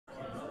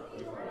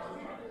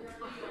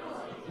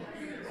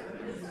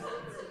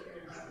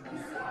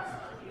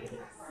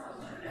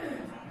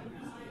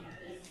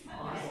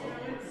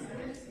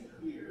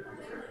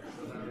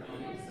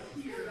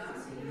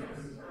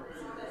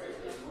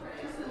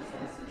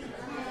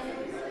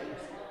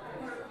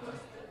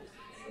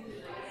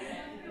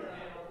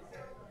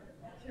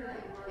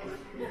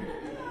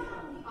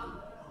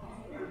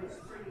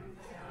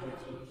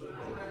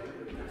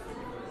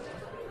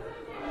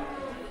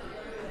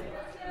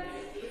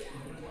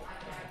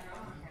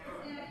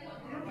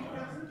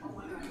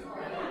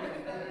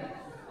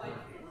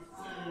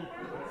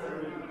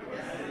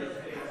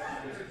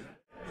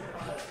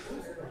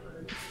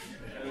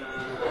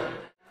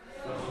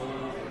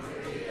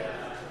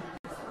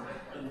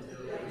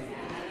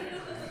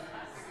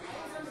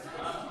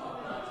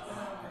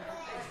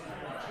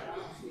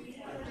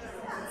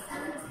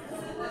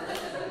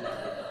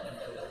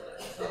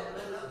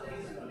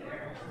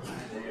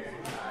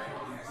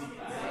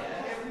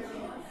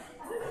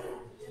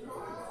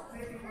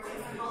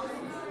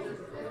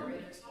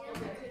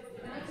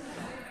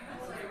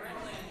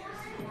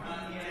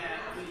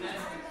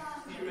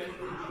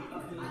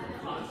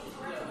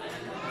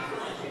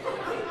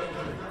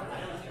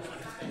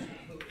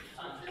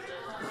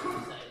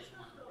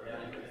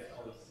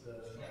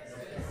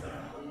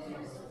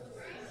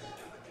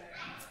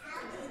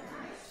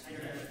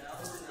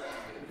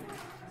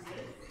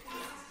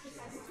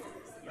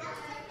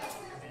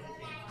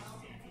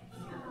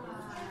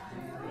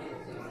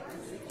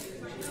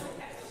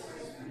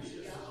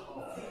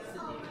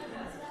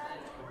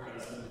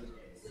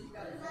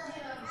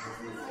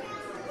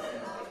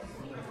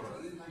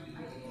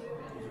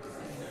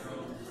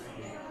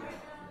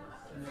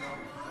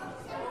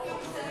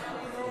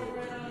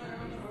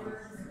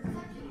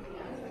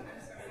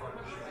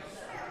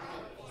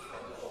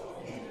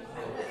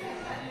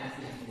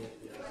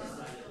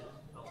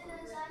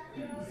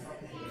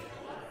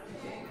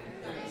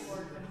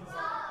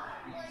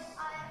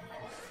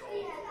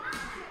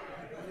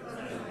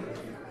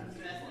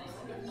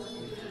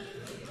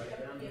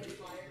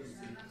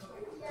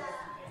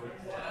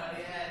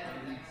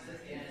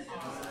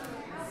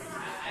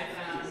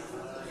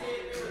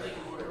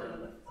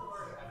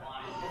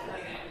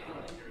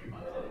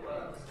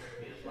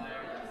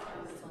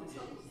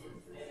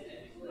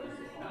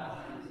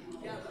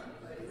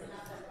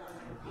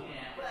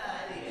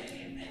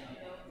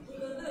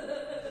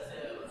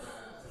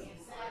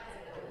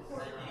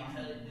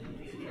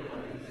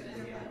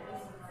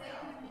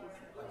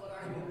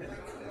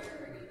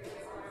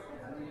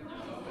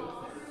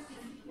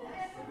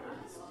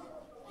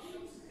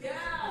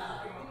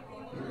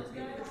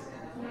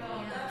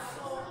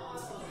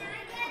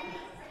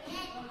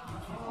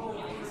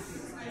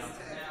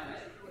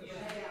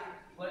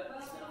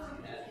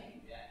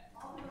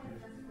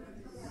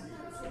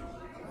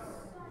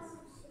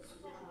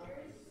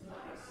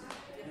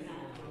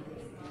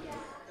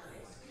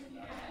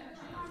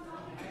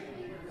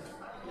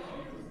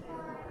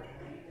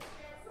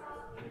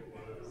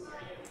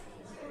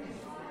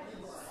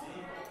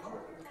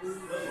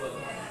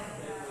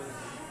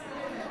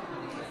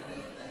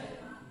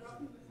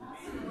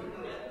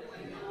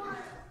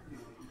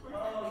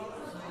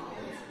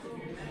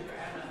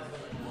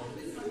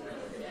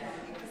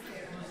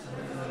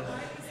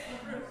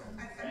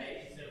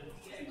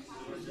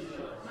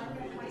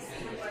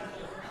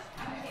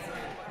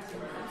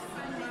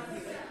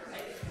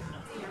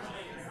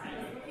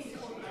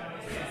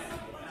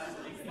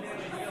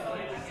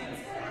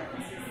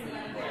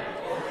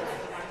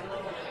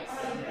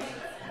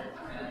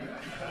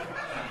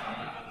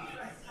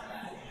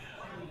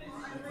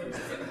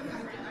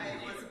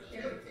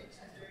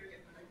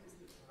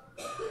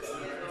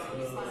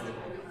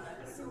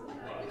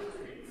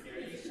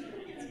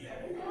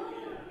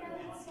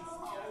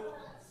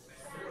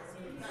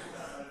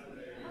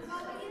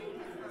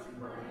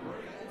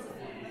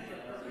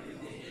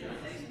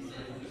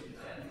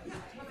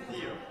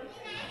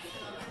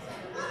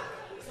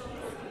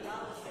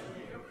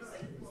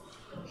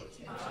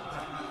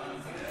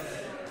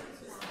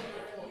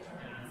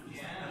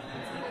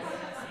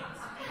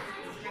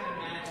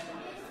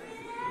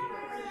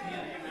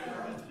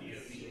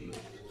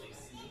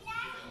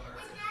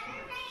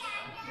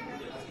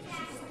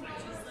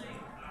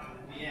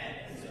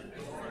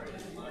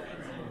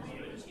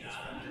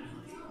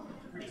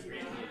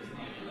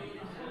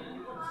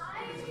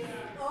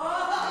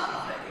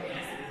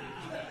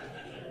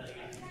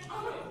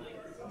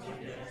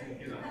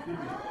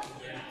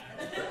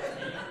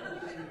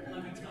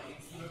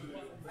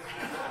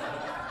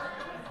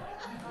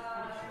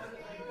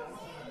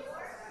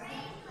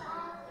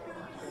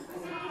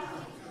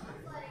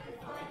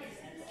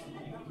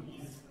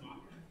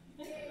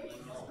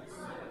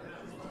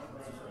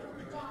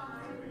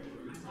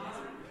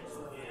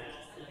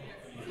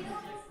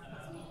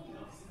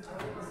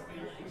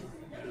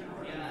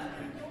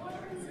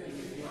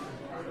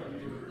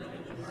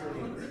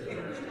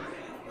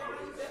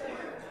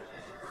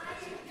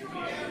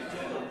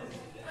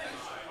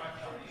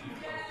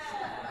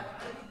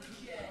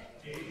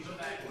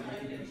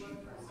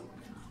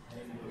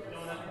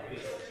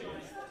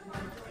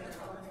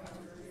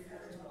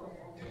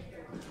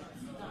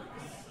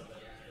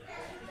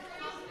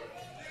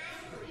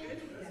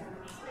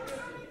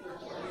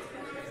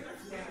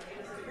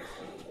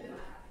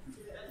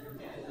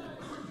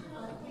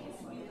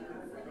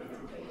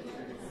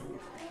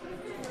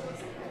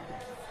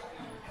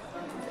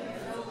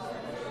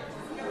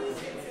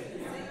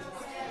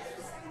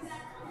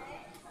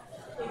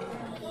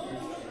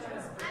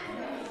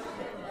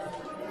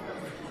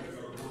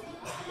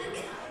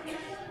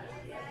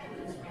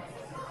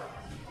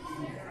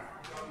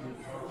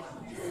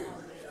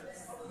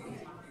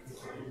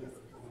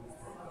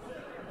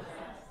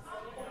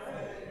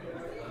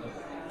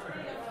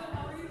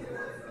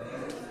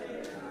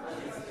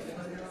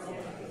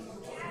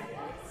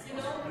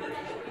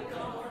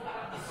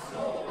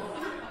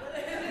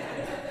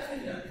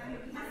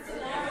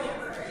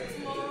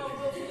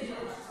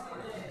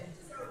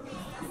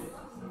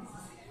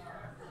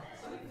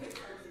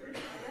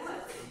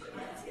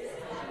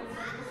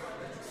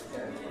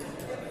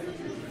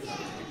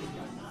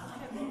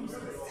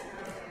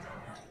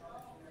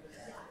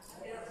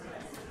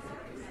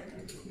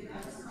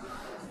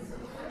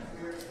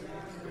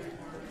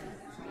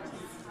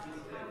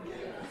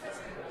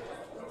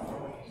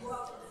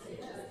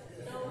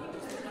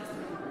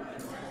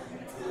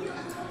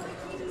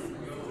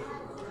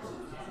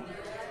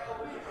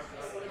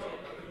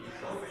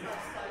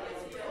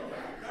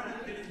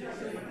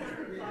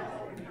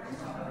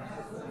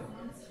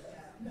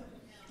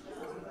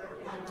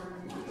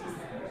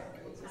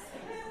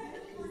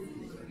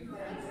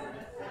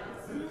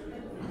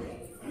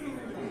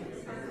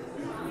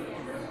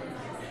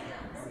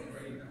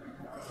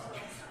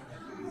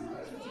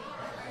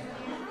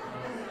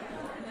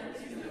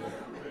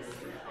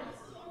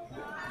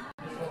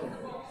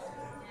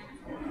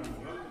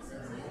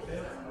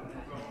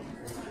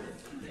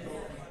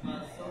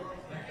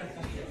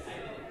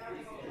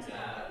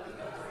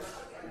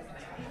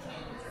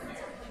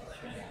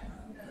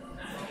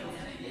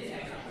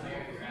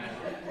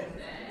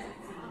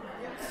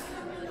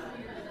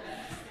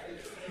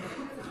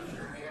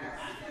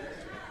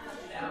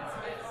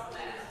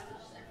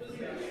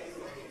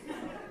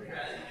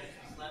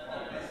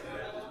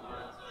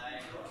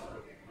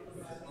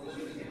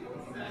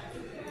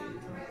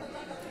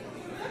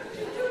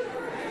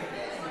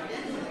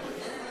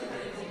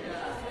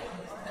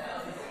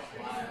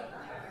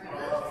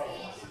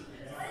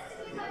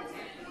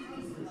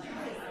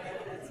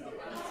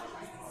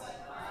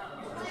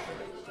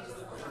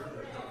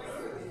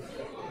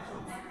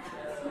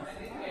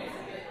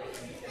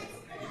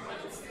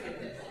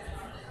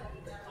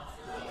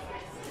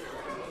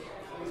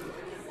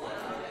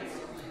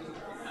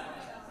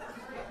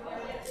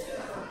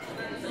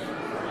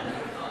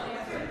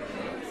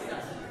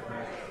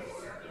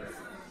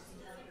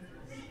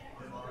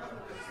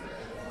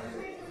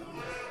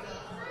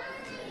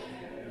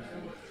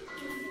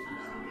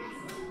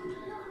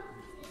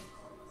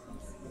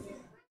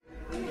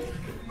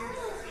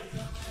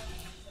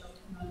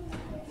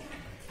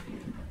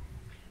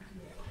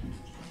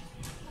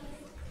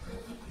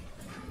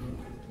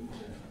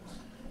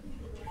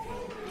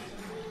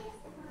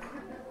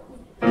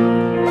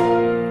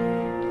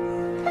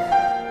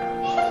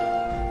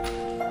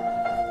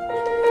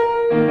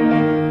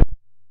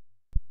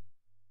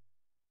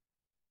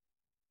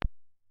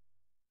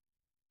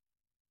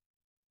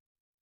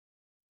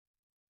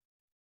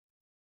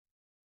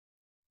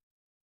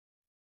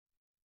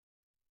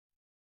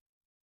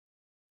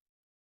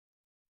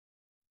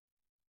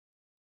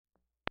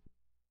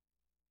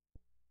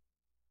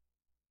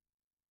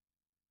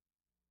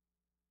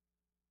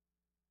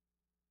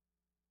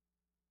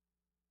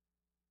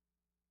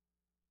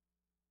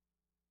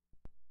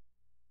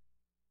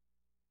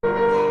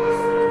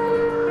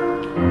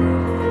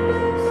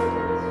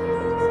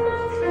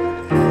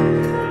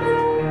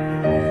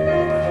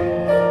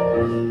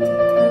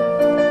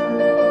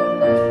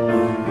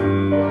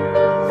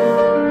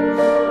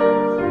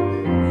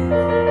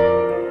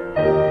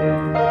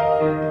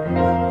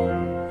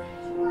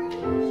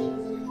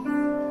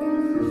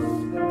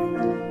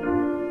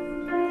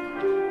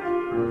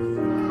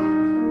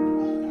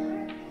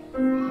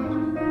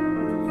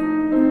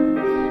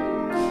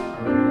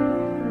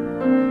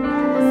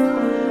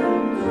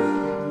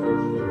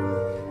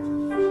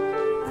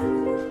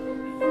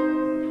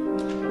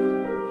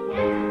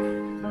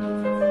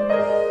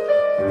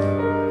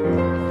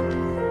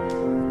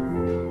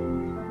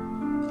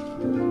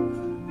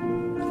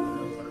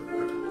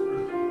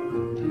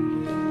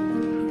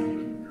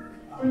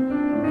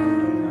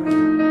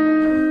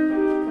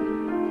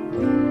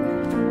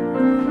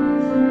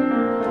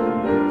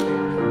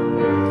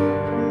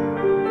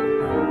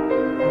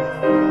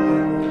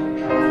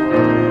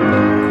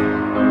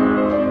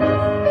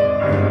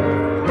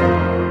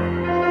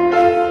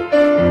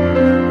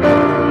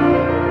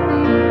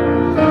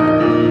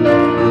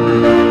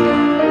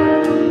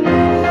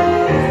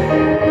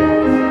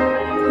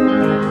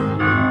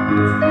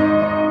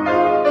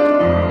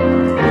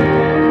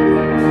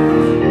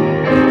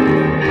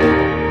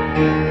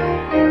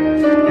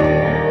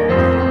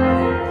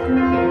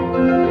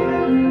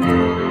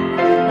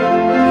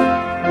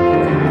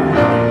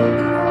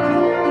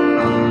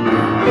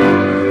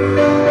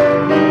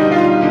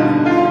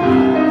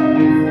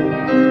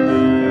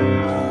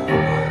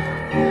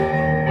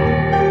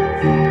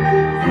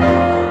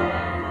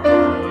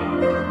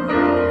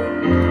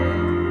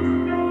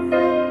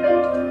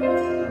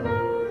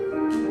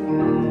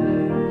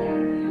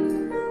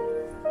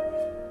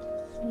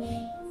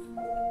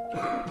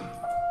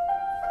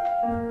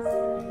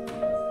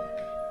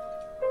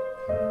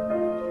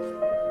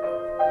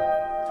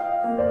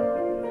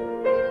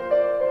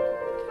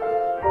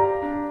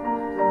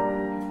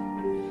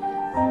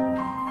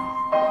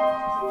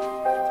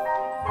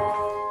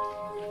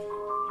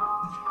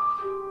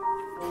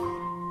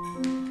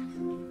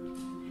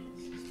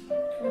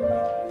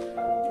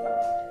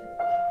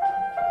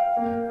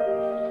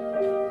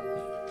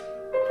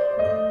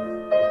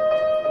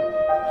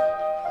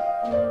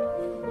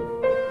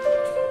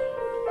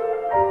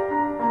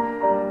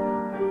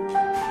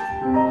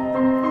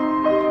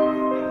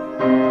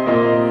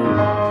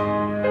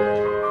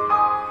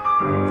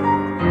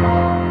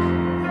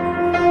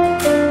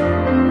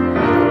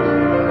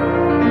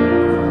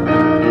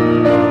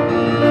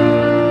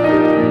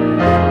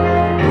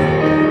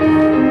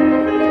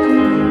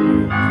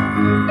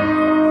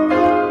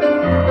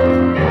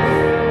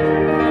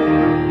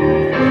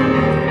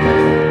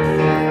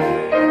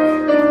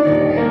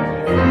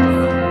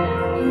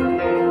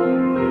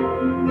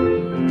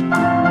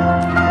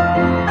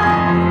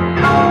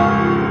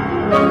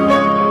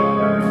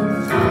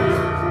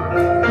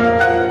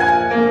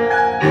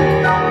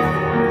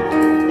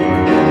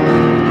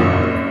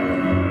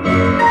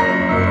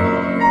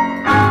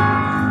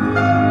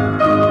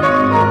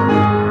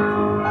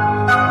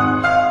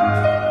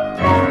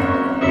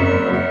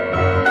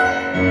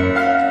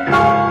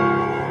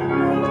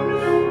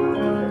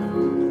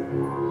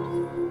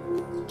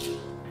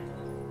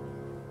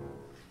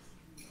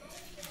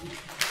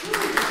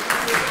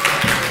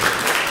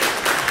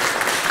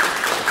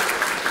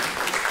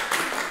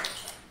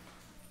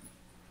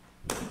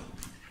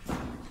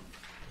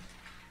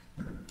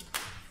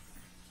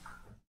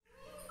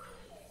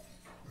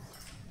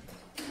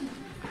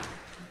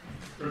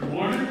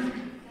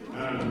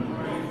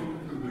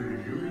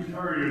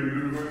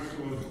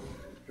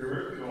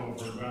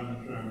for Ben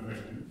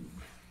Champagne.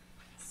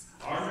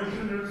 Our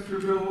mission is to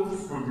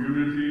build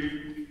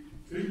community,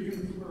 seek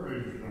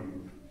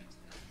inspiration,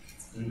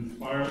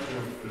 inspire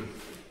justice,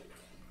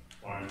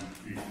 find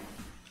peace.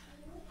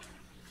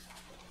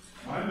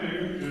 My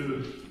name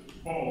is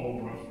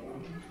Paul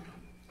Russell,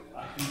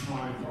 and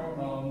my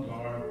pronouns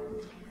are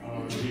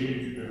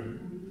he,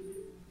 him.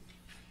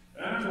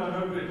 And I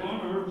have the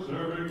honor of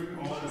serving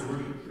on the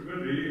worship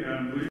committee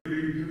and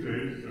leading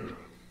today's service.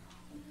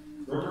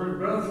 Reverend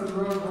Beth and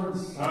Reverend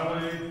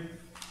Sally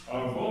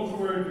are both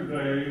away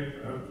today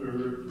after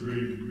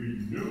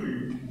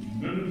renewing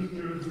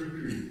ministers'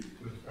 retreat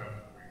this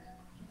past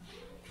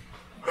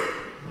week.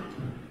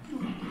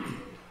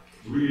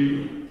 We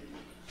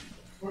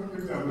put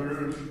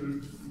together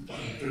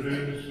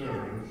today's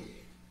service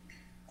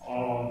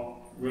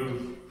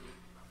with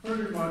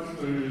pretty much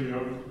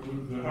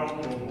with the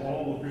help of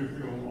all the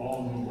people on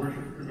the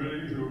worship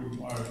committee, whom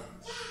I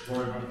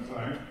very much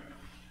thank,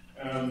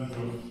 and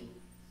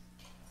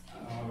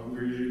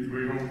we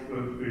hope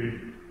that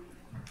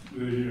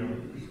the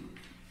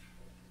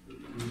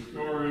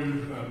stories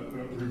that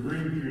we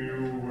bring to you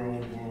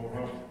will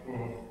help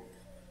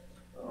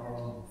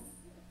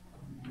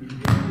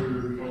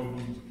engender some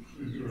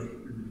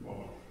interesting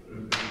thoughts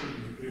as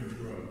they came to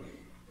us.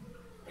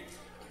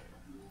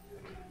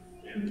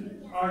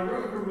 I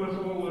welcome us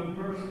all in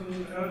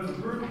person as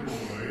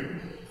virtually,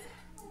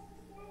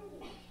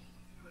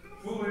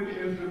 fully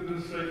into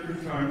this sacred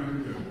time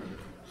together.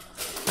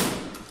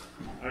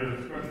 I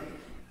expect.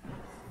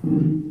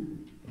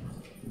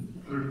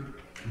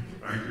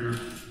 Thank you.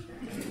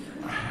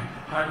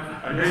 I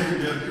hate to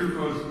get too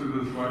close to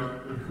this mic.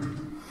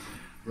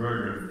 Very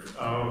good. I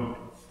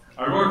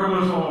welcome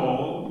us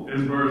all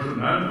in person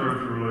and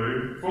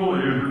virtually,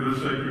 fully into this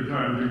sacred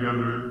time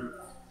together.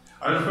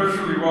 I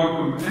especially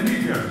welcome any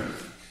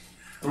guests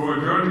who are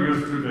joining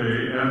us today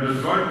and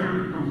invite you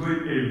to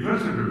complete a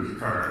visitor's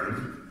card,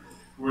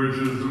 which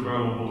is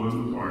available in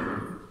the foyer,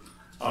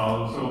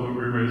 so that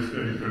we may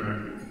stay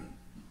connected.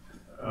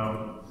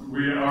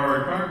 We are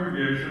a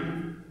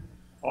congregation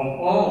of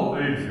all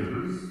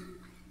ages,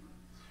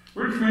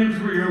 which means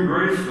we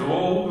embrace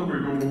all the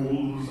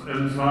wiggles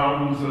and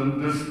sounds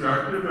and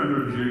distracted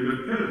energy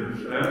that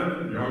kids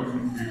and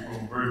young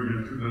people bring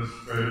into this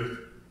space.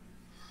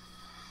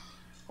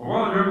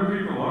 While young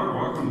people are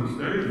welcome to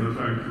stay in the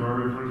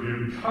sanctuary for the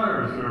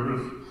entire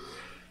service,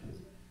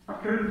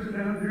 kids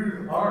and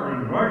youth are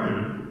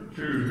invited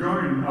to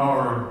join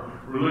our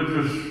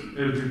religious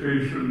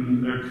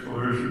education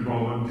exploration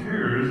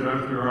volunteers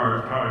after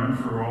our time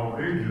for all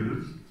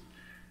ages,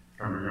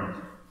 coming up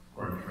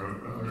quite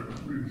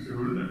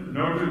soon,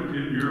 noted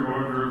in your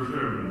order of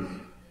service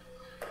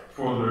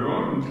for their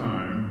own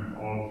time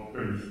of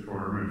faith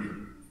formation.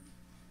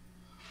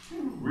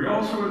 We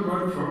also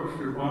invite folks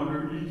to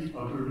honor each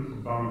other's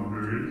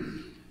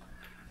boundaries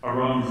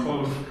around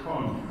close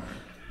contact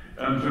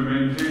and to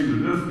maintain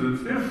the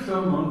distance if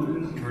someone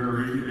is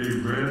wearing a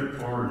red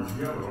or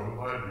yellow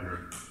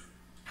lanyard.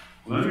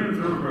 Lanyards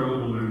are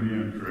available in the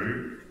entry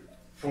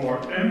for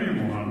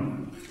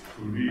anyone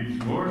who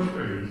needs more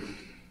space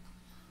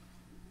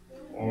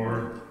or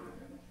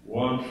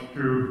wants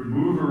to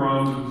move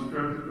around and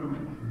stretch them.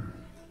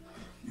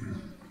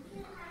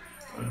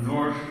 And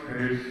more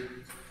space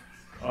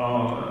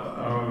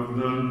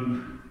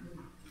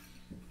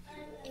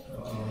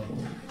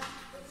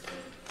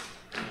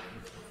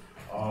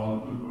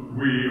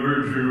we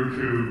urge you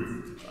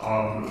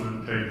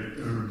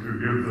to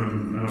give them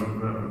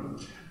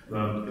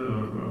that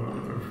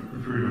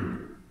freedom.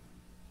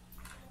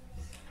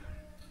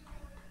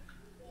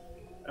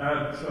 At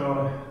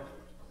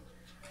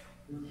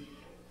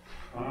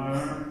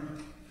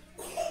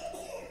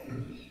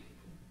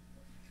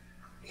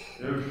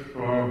this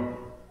time,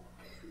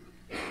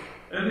 if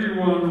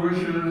anyone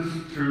wishes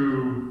to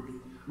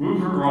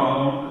move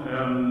around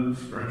and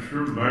stretch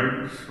your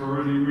legs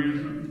for any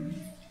reason,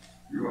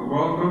 you are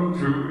welcome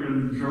to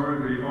enjoy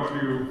the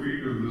audio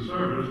feed of the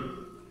service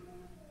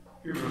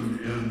given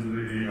in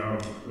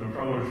the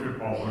fellowship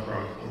hall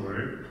across the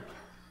way.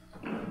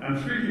 And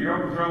speaking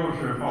of the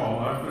fellowship hall,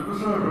 after the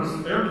service,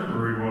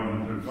 everyone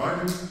is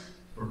invited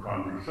for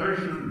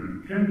conversation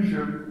and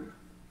kinship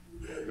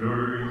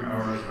during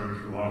our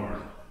social hour.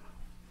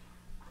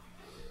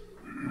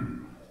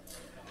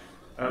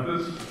 At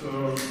this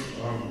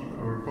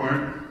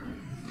point,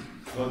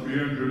 let me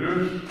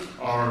introduce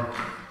our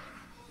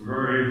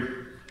very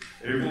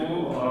able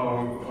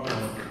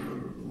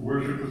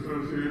worship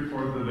associate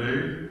for the day,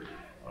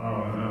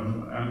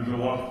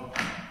 Angela,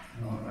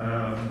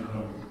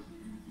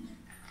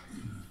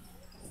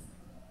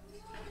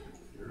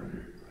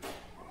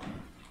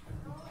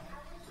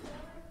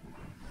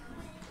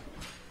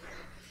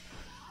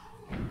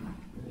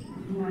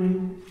 Good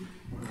morning.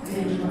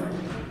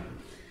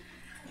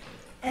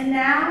 And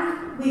now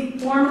we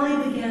formally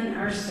begin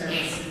our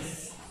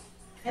services.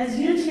 As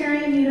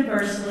Unitarian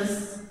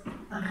Universalists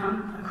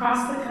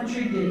across the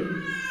country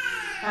do,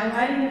 by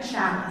lighting a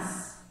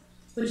chalice,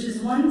 which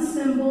is one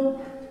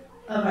symbol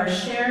of our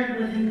shared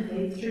living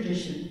faith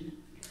tradition,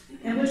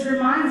 and which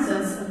reminds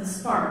us of the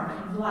spark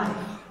of life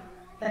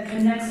that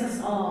connects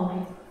us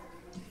all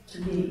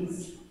to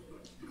beings.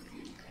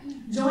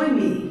 Join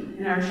me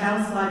in our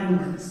chalice lighting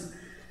words,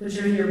 which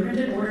are in your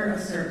printed order of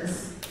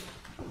service.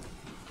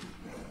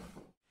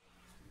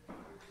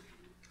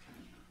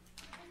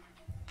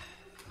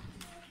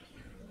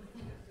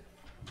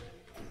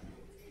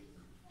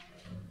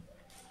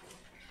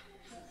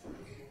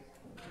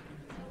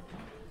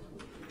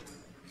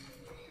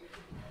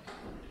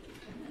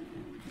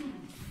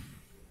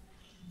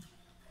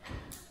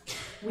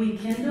 We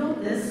kindle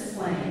this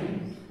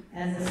flame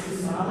as a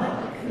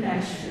symbolic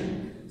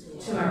connection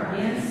to our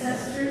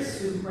ancestors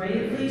who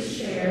bravely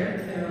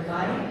shared their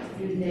light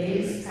in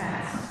days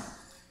past,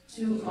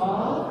 to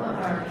all of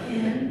our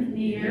kin,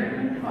 near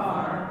and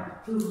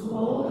far, who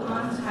hold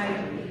on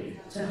tightly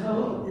to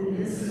hope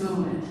in this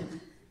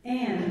moment,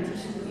 and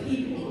to the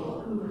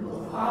people who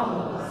will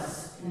follow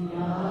us in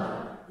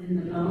love in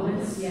the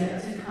moments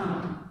yet to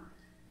come.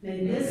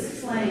 May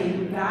this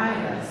flame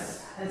guide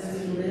us as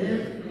we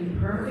live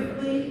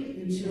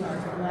imperfectly into our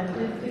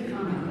collective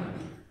becoming,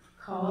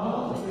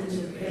 called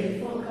into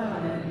faithful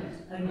covenant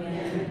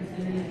again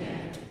and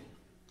again.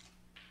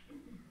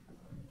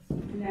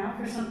 Now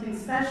for something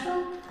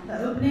special,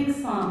 the opening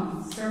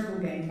song, Circle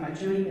Game by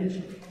Joni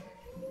Mitchell.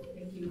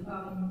 Thank you.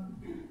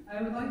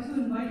 I would like to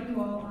invite you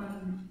all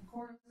on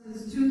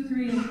choruses 2,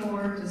 3, and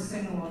 4 to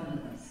sing along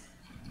with us.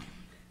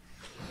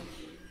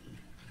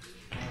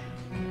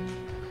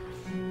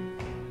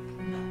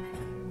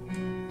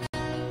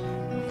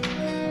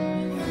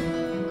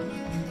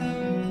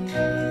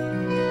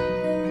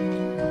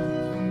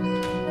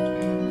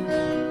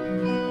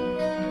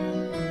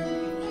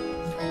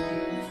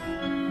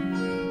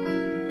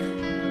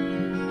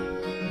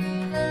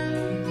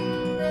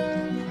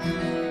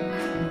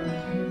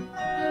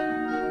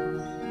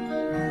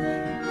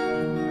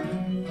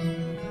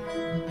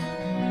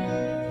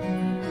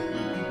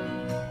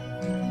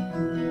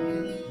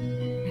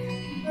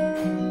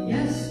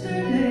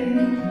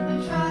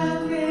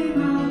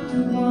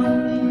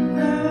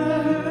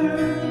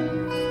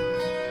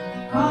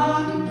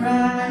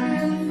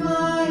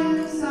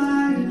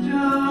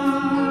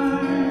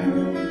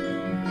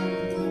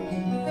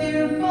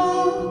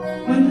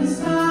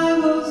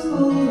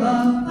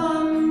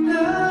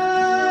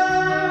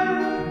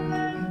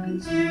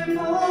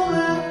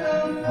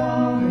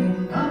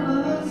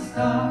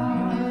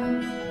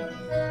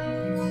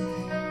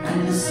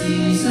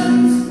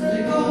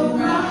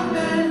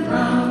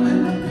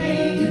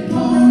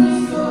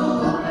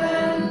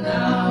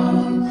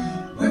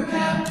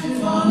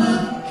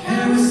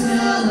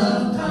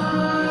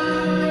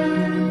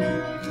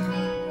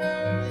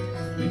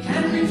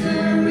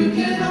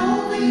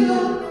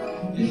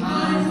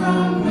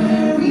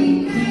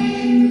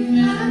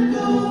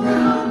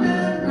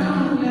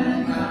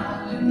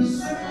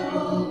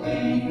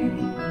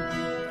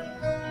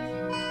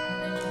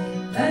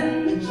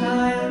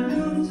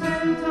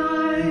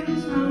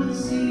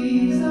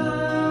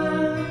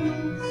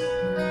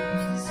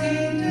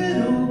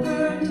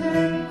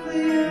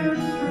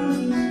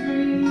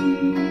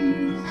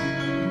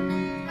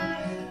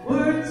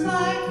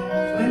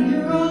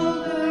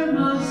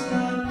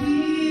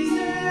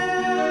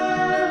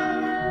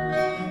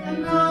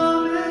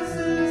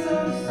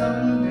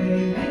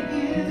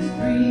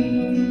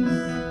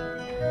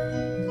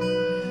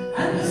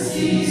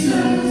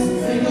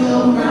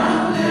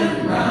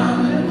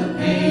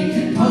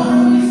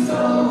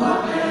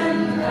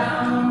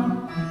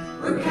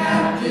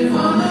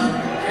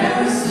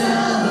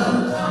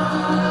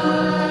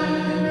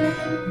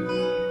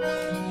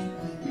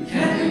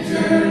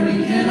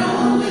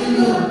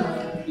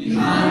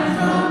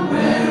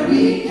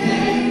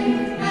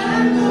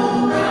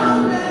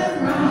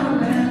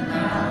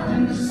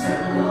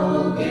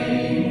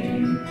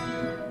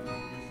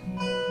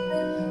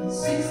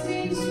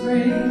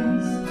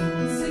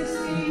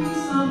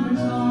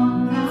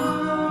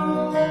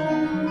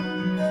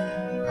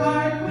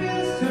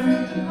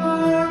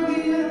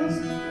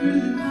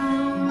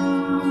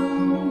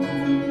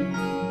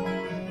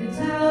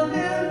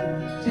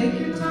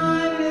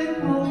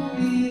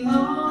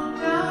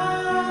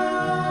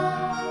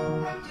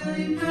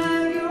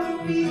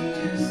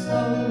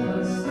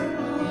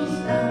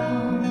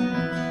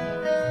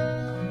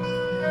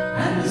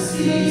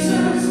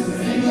 Seasons,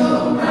 they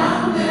go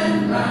round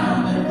and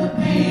round, and the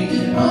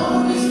painted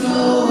ponies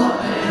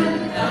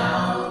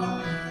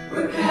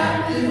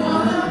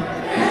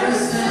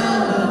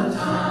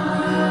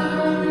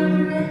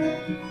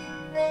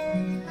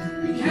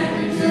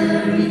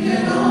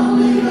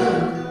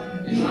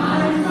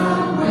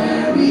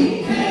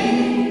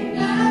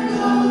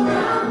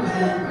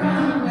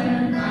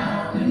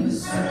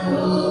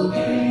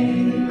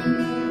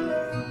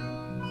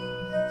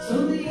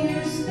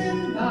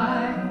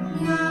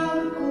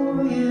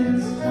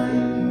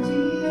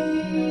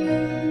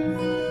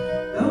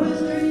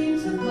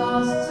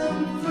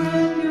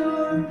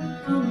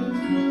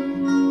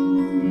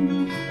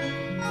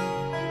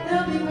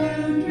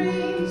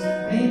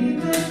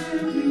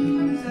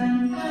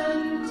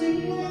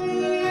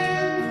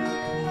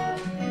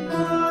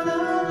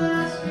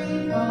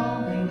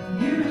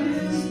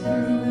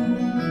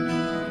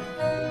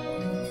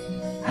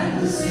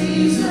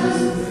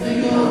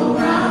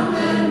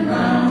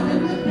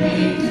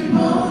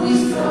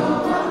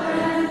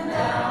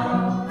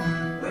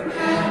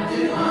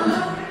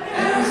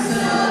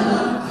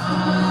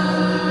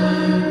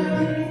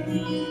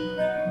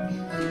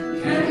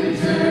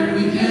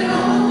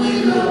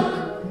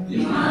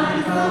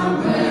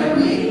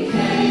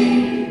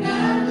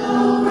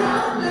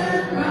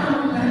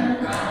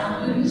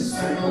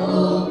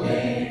circle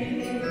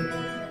game.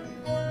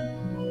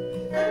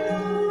 And go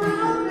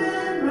round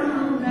and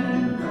round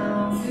and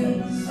round in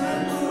the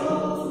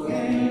circle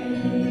game.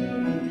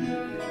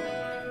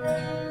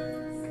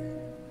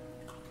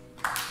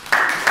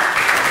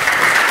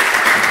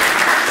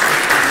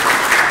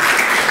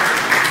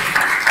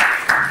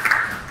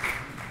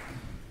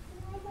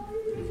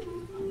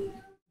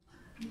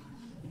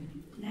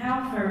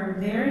 Now for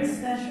a very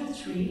special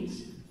treat,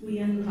 we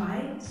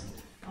invite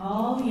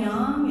all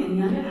young and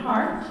young at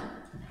heart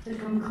to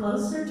come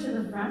closer to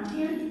the front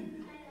here.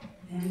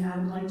 And I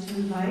would like to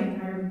invite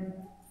our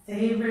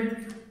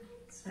favorite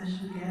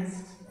special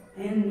guest,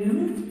 Ann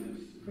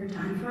Newman, for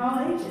Time for All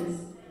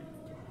Ages.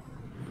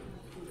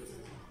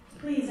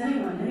 Please,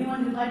 anyone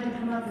who'd like to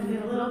come up and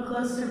get a little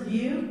closer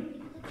view?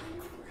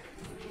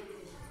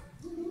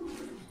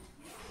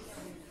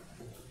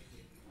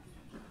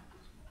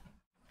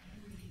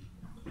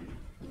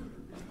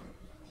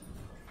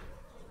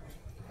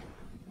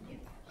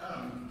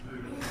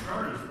 The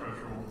very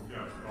special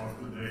guest of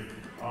the day,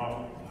 how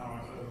is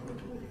it?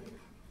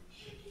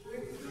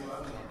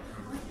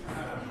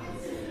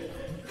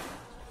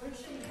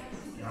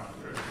 Yeah,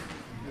 good.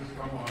 Just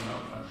come on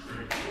up, that's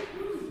great.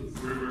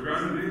 We're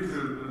going to need the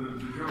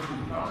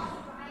children's help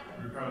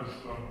because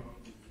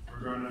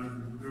we're going to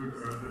do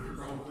a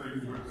difficult thing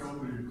which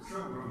only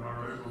children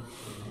are able to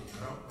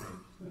help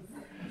with.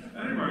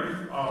 Anyway,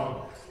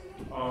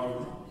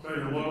 say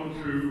hello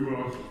to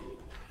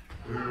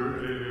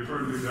a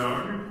friendly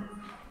dog.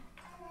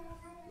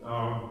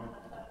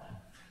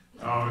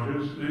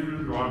 His name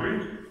is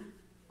Robbie,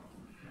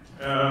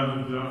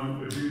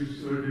 and he's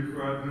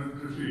glad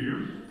to see you.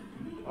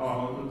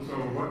 So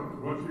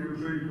what do you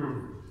think of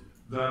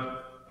that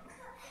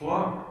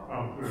flock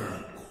out there?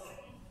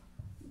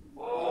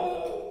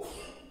 Oh!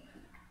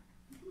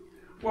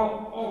 Well,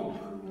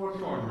 what's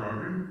wrong,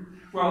 Robbie?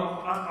 Well,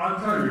 I'll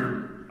tell you,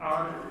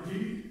 he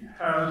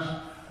has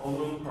a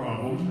little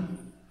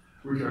problem,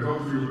 which I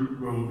hope you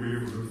will be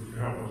able to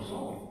help us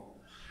solve.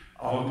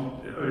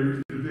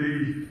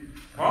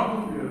 The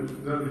problem is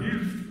that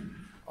he's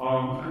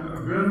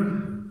been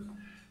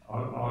a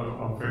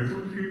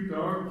faithful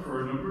sheepdog for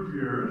a number of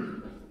years.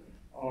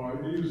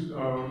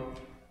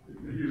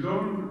 He's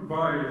owned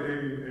by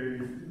a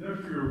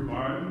nephew of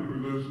mine who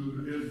lives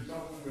in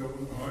South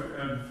Illinois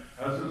and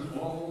has a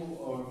small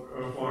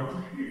flock of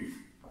sheep.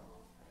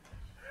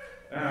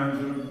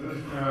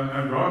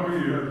 And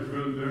Robbie has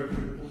been their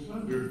faithful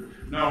slender.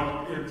 Now,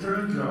 it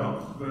turns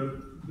out that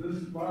this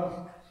last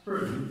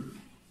spring,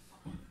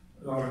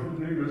 his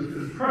name is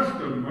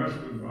Preston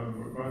Weston, by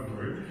the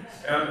way,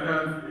 and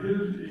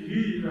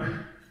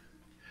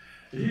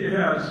he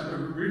has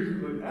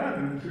recently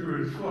added to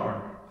his flock.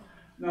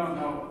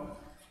 Now,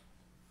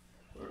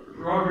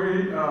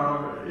 Robbie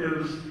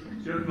is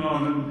getting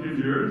on in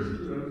years.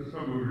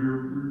 Some of you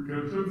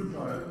can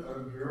sympathize,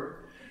 I'm sure.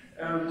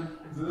 And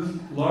this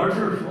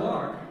larger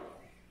flock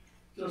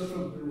just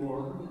simply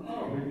more.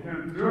 He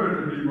can't do it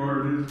anymore,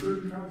 and he's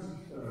been kind of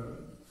sad.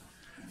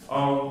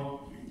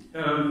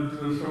 And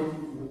so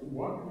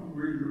what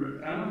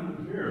Anne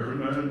is here,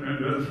 and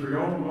as we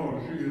all know,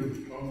 she is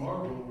a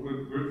marvel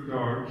with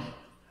dogs.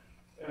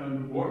 And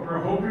what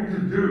we're hoping to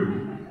do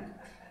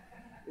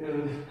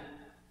is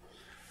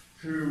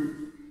to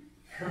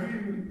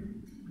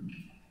train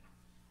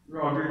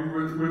Robbie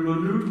with a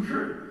new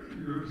trick,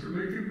 to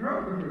make him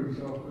proud of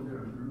himself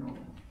again,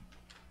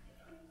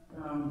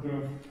 And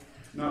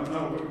now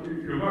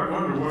you might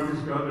wonder what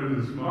he's got in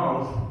his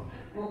mouth.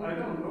 Well, I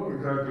don't know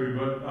exactly,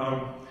 but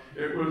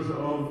it was a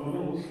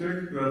little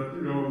stick that,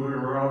 they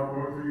were out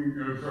walking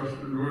across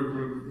the wood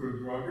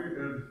with Robbie,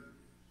 and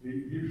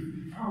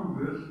he found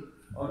this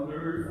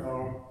under a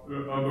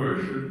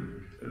bush, and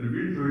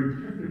immediately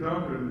picked it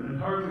up and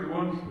hardly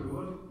wants to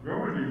let it go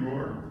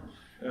anymore.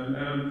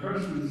 And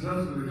Preston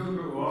says that he'll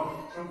go off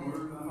somewhere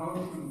in the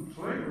house and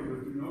play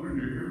with it, and you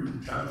hear him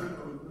tap it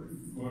or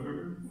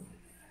whatever.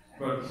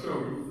 But so,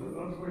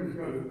 that's why he's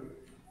got it.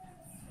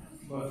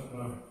 But,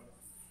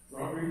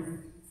 Robbie,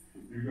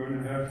 you're going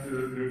to have to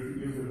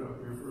give it up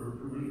here for a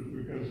minute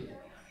because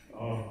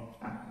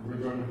we're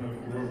going to have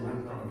to work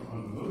on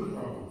another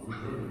problem. We're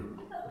going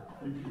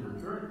to keep your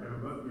trick and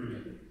let me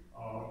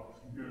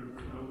get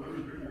another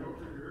thing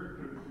over here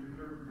to see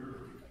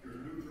your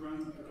new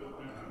friend,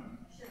 Anne.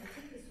 Should I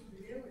take this over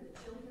there where the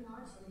children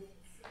are so they can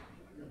see?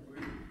 Yeah,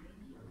 please.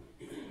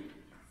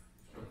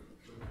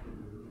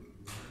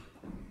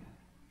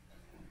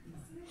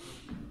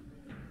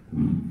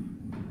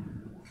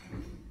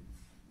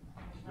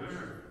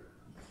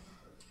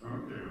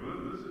 Okay, well,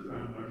 this is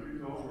Anne. Now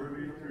she's all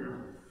ready to.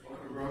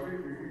 Robbie, you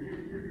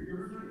can give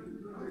her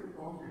the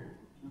okay.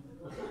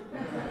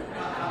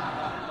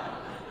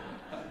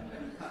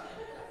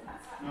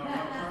 Now,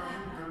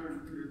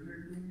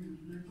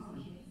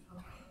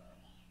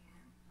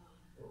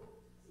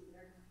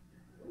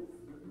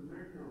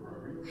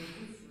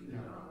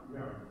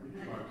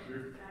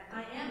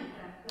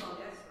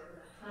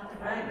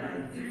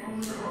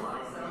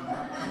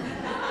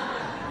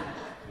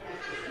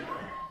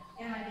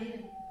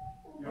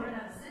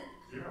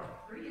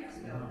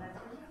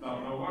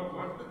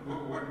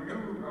 what you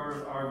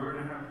are going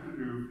to have to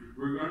do,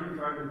 we're going to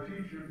try to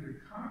teach you to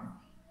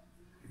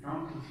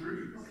count to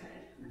three. Okay.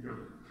 Because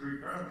three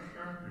cards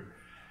started.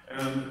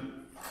 And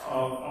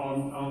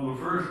on the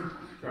first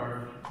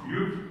card,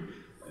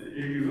 if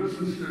you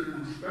listen to,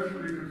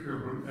 especially to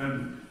children, and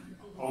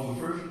on the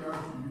first card,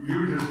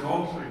 you just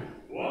all say,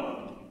 one.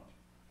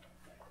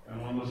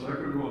 And on the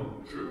second one,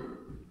 two.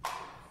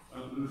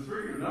 And the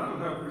three, and that'll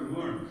help you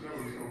learn. So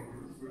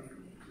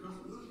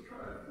let's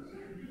try it.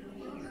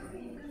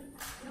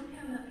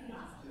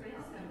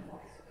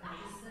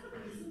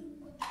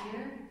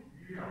 Here?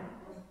 Yeah.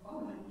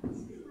 Oh,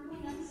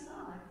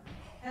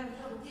 having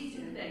trouble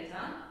teaching today,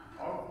 huh?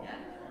 Oh. Yeah?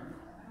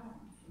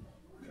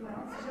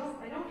 Well,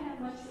 I don't have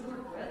much to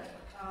work with.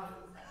 I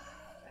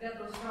got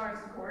those cards,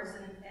 of course,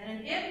 and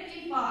an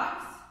empty box.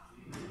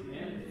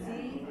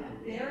 See?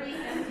 Very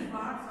empty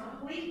box,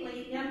 completely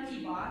empty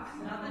box.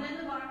 Nothing in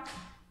the box.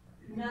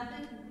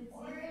 Nothing.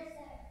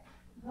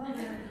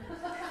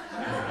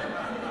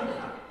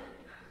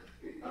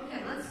 Okay,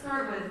 let's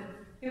start with,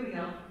 here we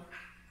go.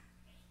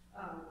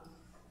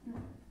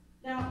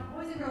 Now,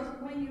 boys and girls,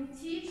 when you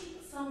teach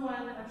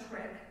someone a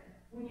trick,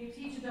 when you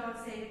teach a dog,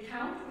 say, to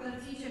count, we're going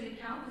to teach him to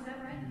count, is that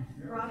right?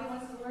 Yeah. Robbie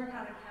wants to learn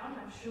how to count,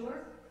 I'm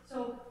sure.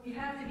 So you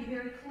have to be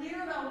very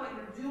clear about what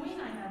you're doing.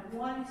 I have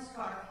one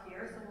scarf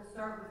here, so we'll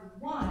start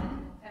with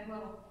one, and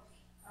we'll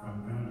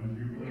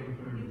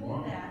you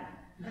hold that,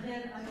 and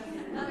then I'm going to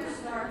get another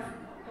scarf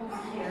over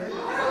here. Yes,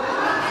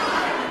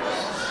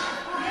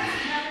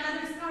 we have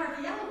another scarf,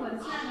 a yellow one,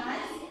 isn't that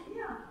nice?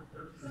 Yeah.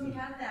 So we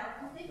have that.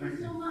 Well, thank you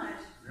so much.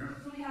 Yeah.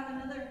 So we have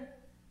another.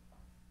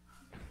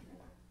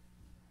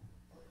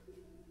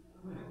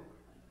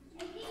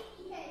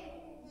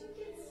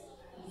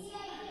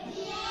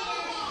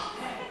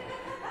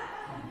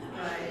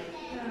 Right.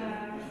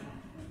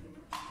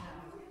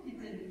 You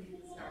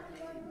didn't start.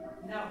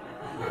 No.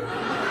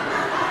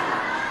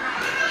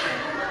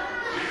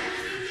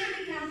 Teach him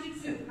to count to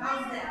two.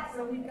 How's that? So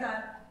we've got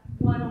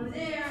one over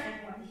there and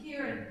one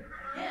here, and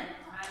again,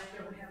 I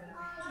don't have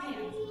enough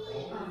hands.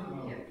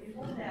 Here, you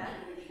hold that.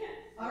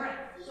 All right.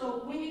 So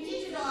when you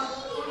teach a dog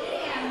any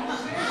animal,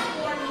 it's very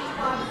important to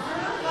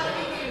observe what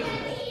they do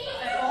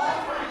at all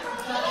times.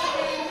 You've got to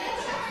pay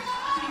attention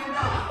to your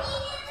dog.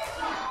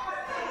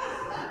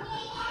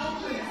 Oh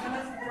goodness, I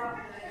must have dropped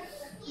it.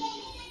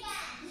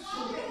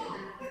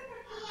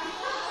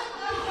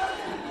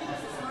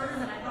 This is harder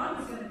than I thought it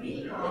was going to be.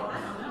 Oh, I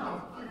don't know.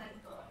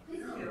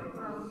 Thank you.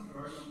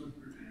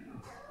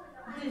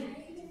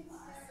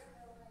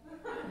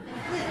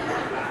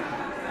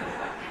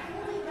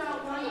 Only got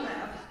one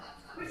left,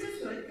 which is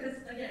good because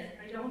again,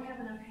 I don't have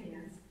enough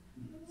hands.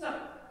 So,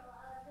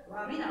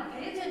 Robbie, now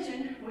pay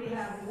attention. We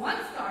have one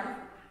scarf,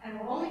 and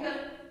we're only going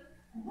to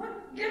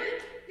give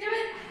it.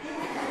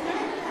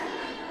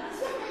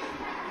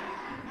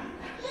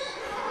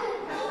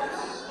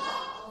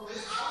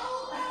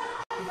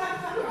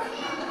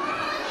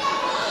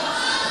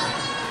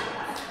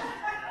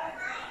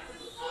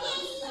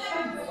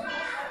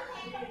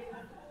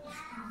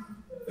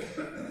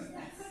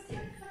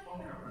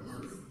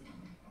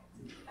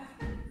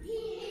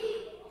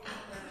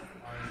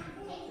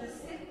 The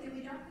stick, did we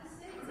drop the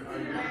stick? It's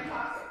in my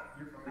pocket.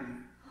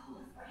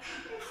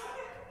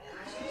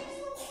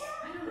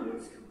 I don't know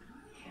what's going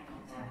on here.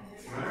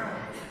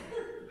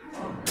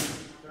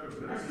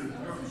 I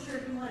wasn't sure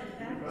if you wanted it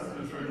back. You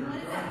want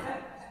it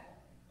back?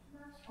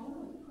 Oh,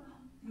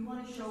 you want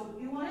to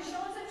show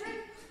us a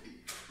trick?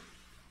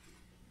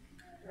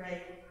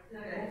 Right.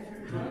 Okay.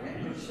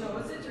 Show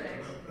us a trick.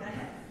 Go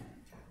ahead.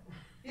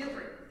 Feel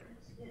free.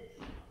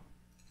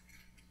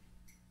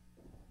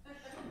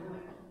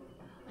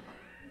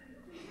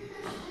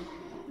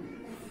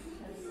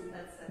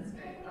 That's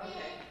great.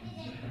 Okay.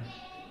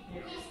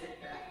 Here, just stick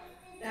that.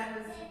 That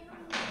was it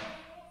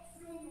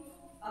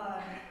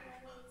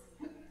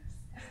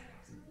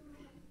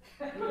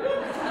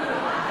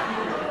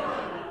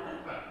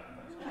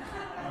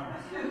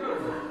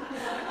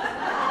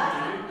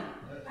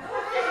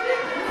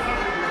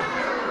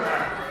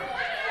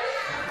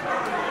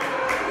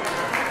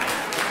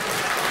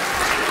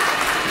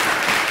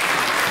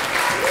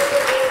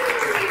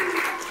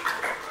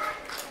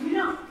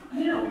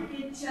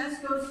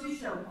just goes to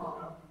show,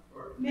 Paul.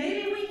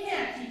 Maybe we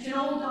can't teach an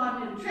old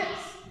dog new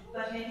tricks,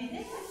 but maybe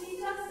they can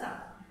teach us some.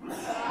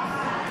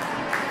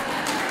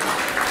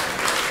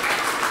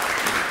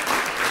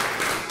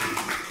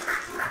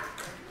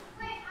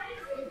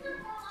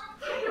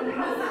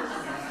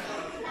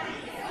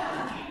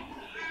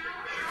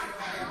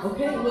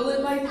 Okay, we'll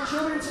invite the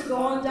children to go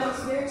on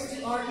downstairs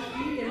to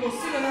R&B, and we'll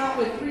sing them out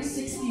with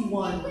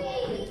 361.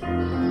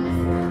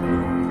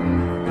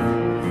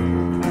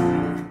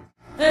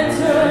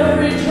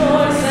 Enter,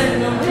 rejoice,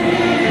 and come in.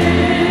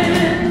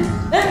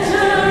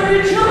 Enter,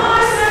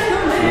 rejoice, and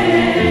come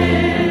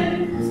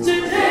in.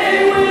 Today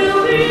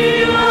will be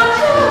a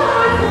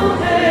joyful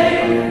day.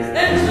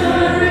 Enter,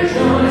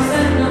 rejoice,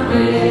 and come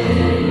in.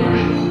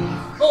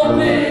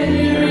 Open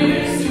your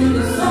ears to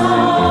the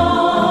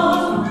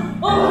song.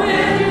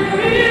 Open your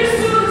ears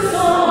to the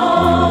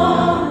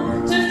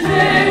song.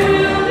 Today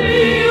will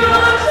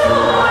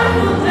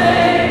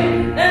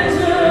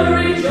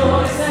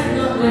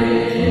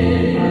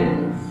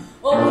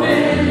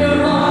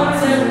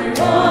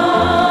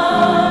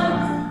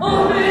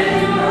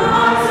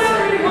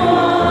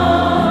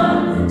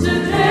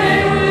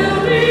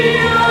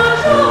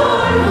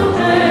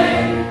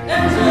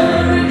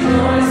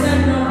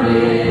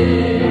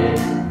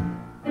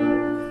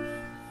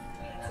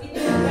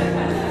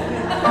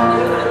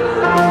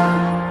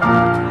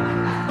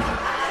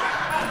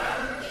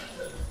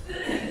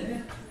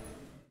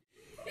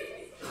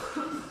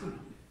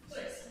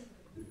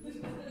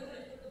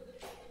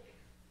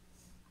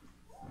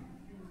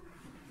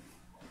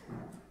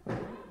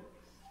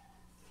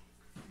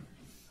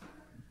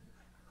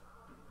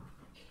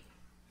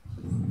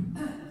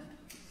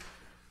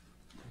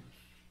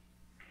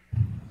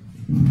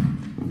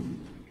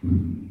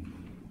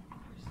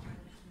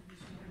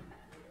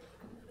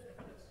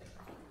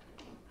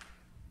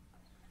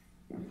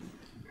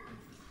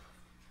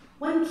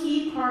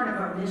part of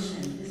our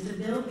mission is to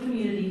build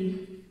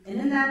community, and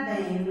in that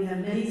vein, we have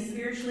many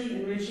spiritually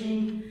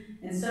enriching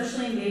and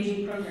socially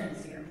engaging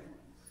programs here.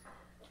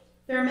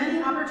 There are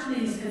many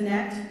opportunities to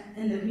connect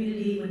in the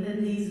community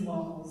within these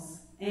walls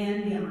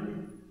and beyond it.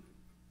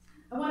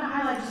 I want to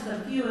highlight just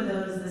a few of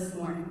those this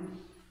morning.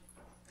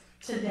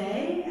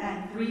 Today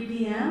at 3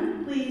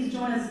 p.m., please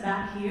join us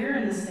back here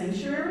in the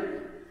sanctuary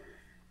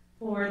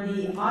for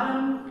the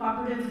Autumn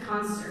Cooperative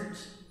Concert.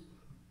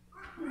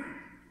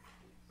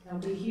 They'll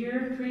be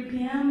here at 3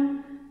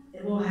 p.m.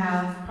 It will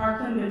have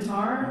Parkland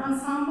Guitar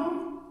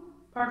Ensemble,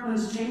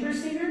 Parkland's Chamber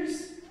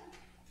Singers,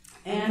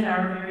 and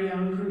our very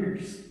own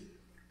crooners.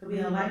 There'll be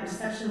a light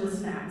reception with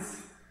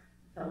snacks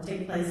that will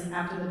take place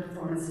after the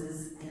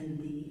performances in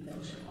the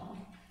fellowship hall.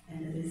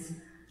 And it is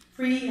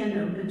free and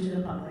open to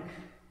the public.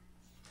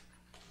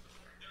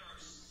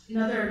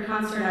 Another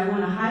concert I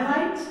want to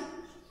highlight,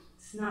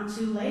 it's not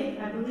too late,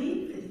 I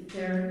believe,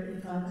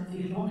 if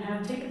you don't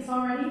have tickets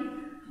already.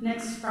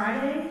 Next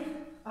Friday,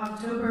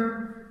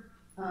 October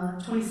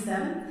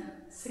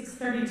 27th,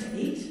 6:30 to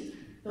 8,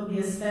 there'll be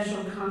a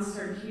special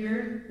concert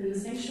here in the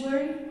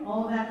sanctuary,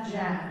 All That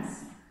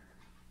Jazz.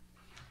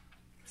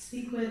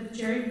 Speak with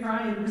Jerry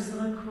Fry and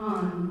Priscilla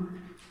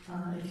Kwan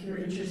if you're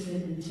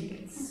interested in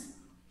tickets.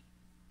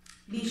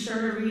 Be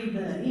sure to read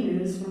the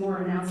e-news for more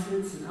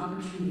announcements and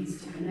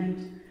opportunities to connect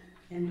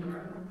and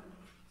grow.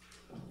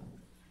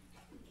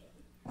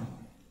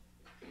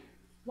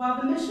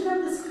 While the mission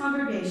of this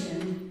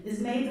congregation is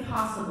made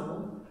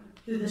possible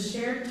through the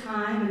shared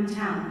time and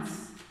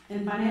talents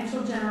and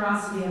financial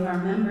generosity of our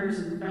members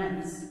and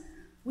friends,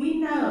 we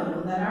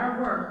know that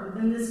our work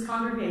within this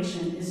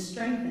congregation is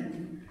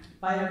strengthened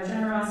by our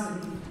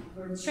generosity,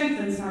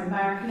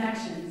 by our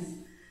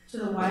connections to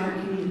the wider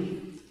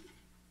community.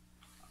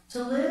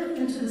 To live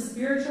into the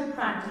spiritual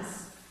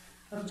practice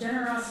of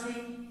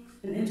generosity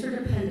and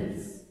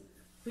interdependence,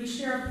 we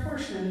share a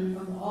portion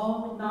of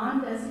all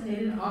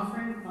non-designated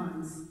offering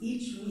funds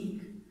each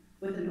week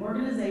with an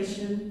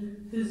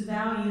organization whose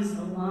values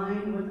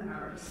align with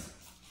ours.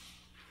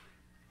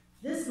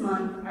 This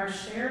month, our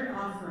shared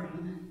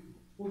offering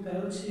will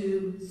go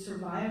to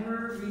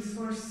Survivor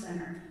Resource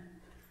Center,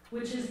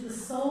 which is the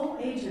sole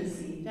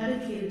agency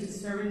dedicated to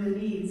serving the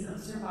needs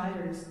of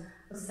survivors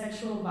of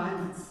sexual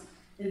violence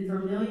in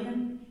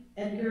Vermilion,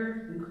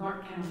 Edgar, and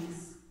Clark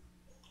counties.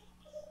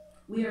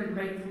 We are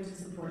grateful to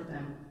support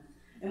them,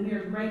 and we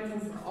are grateful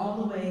for all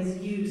the ways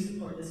you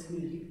support this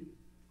community.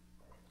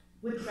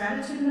 With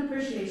gratitude and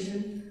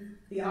appreciation,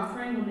 the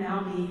offering will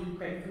now be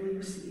gratefully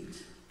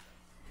received.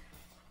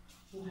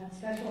 We'll have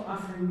special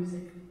offering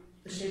music,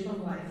 The Shape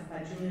of Life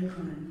by Julia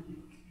Clement.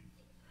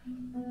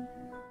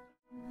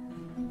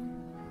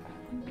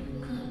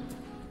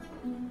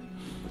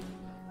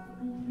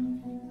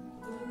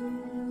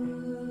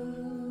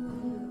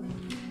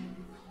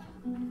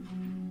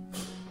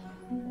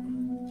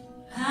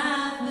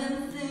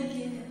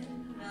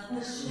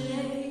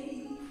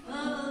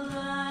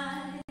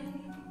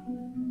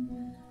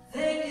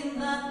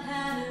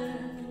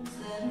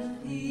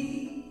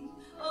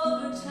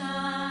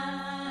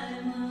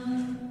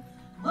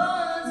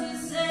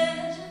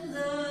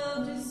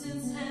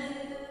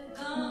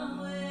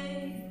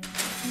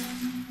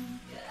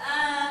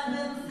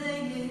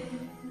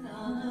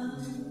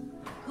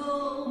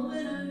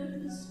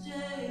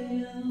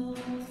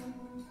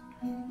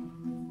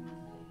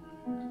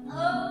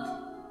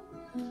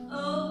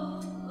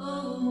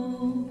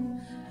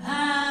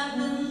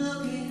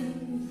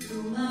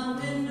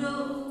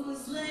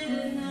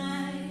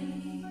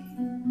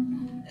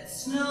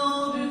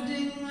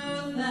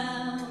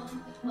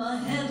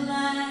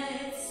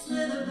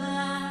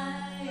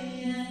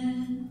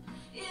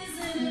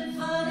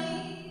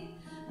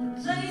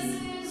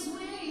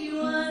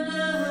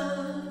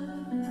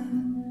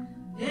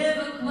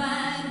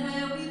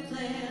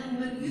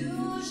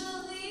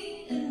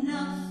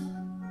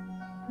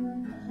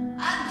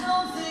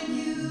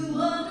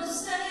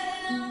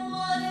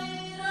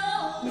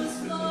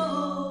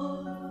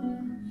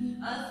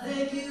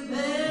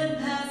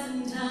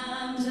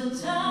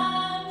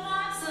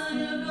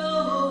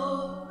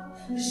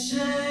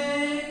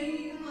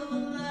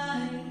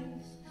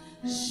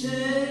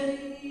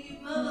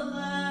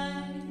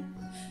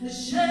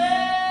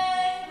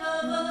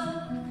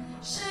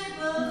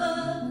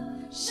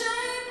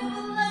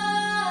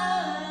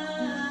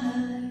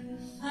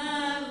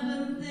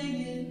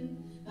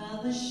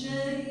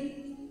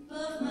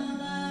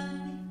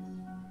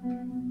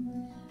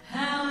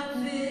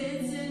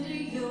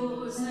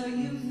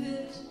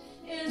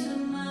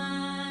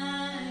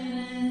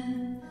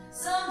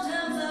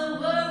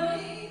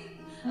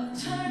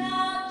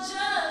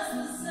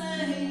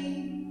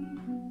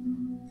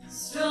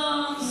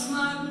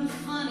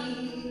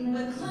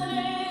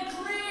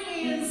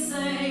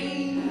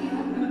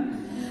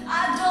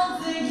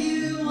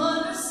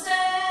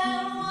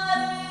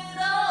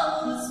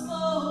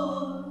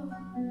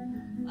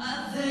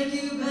 I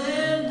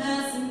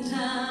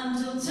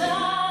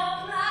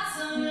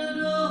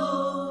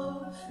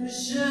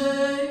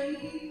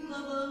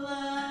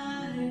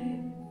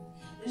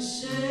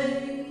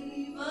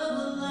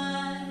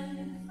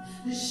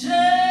the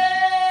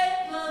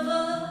shape of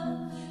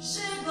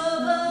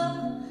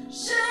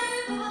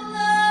a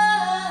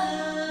life.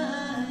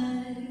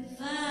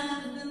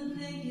 I've been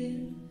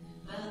thinking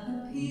about the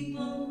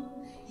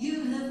people you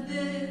have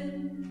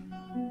been.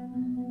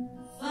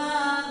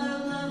 Father,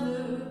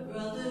 lover,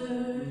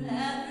 brother,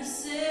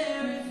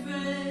 adversary,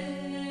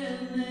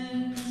 friend.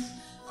 There's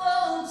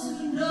folks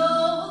who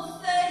know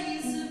a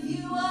face of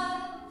you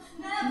I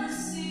never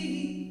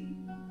see.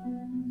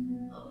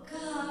 Oh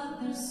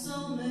God, there's so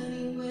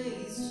many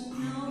ways to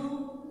know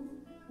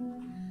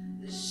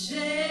the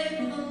shape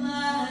of a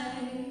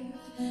life,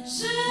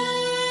 shape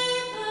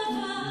of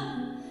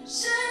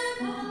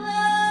a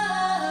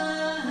life.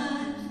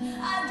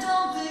 I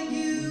don't think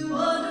you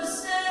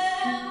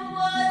understand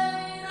what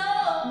it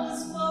all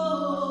is for.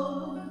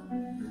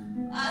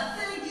 I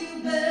think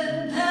you've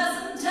been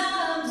passing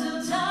time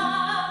till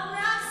time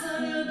knocks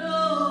on your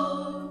door.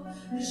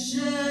 The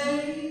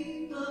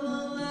shape of a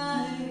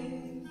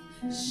life,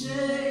 the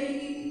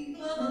shape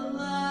of a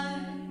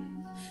life,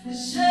 the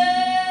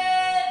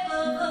shape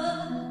of a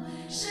life,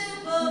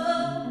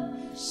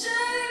 the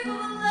shape of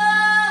a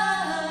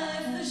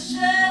life, the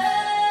shape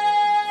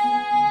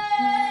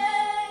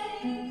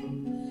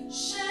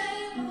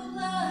of a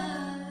life,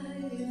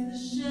 the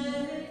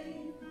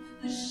shape,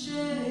 the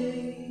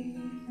shape,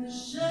 the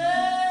shape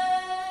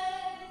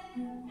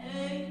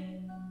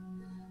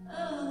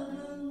of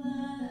a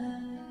life.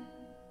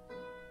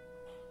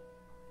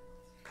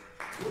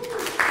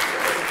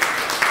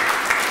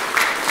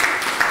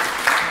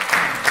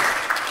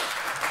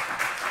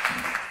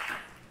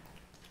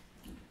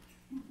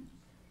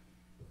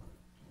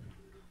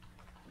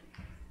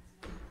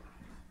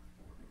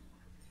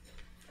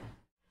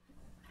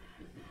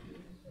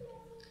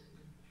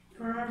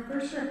 For our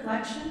first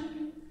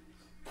reflection,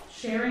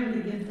 Sharing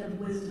the Gift of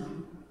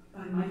Wisdom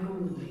by Michael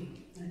Louie.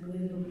 I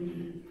believe it'll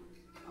be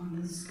on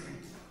the screen.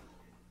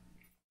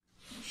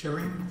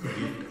 Sharing the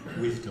gift of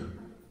wisdom.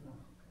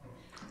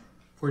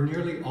 For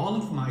nearly all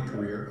of my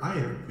career, I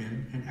have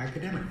been an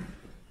academic.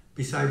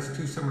 Besides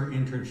 2 summer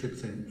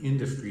internships in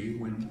industry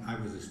when I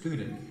was a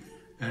student,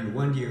 and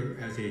 1 year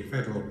as a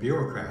federal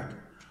bureaucrat,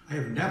 I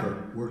have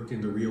never worked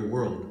in the real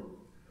world.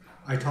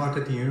 I taught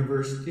at the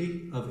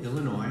University of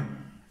Illinois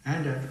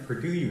and at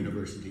Purdue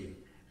University,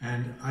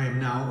 and I am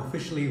now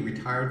officially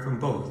retired from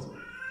both,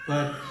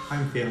 but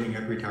I'm failing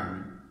at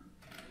retirement.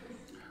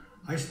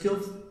 I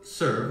still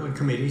serve on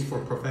committees for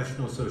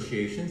professional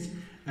associations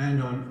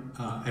and on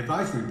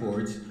advisory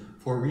boards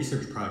for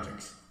research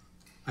projects.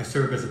 I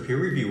serve as a peer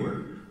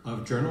reviewer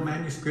of journal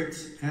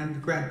manuscripts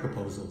and grant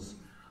proposals.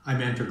 I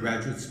mentor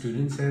graduate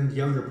students and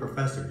younger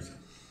professors.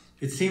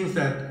 It seems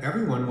that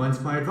everyone wants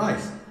my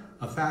advice,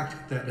 a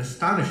fact that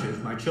astonishes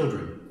my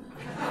children.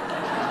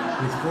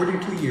 With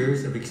 42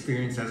 years of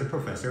experience as a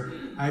professor,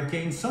 I've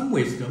gained some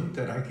wisdom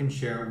that I can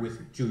share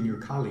with junior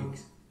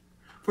colleagues.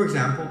 For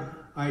example,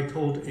 I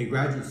told a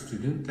graduate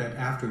student that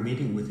after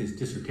meeting with his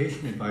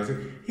dissertation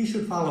advisor, he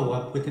should follow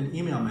up with an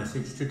email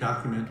message to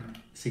document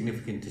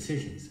significant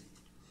decisions.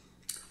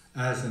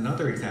 As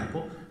another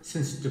example,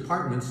 since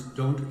departments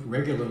don't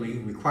regularly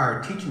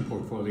require teaching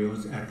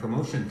portfolios at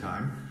promotion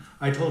time,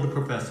 I told a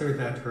professor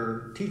that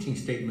her teaching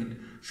statement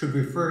should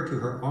refer to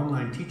her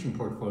online teaching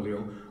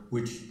portfolio,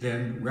 which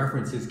then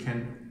references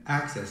can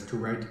access to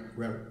write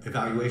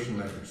evaluation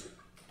letters.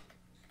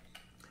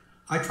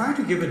 I try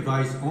to give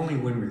advice only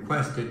when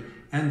requested,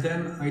 and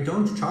then I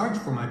don't charge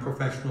for my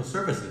professional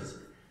services.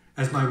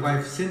 As my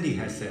wife Cindy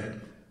has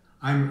said,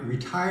 I'm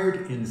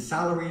retired in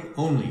salary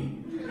only.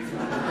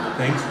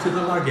 Thanks to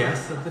the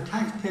largesse of the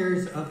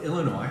taxpayers of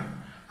Illinois,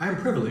 I am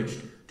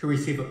privileged to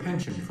receive a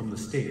pension from the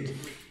state.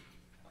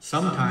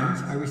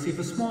 Sometimes I receive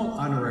a small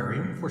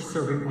honorarium for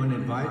serving on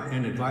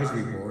an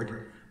advisory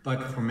board,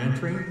 but for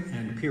mentoring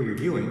and peer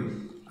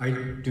reviewing, I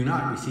do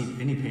not receive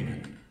any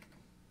payment.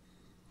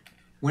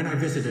 When I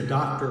visit a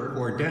doctor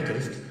or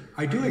dentist,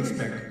 I do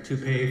expect to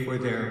pay for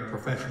their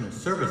professional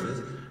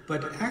services,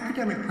 but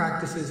academic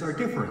practices are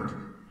different.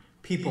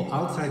 People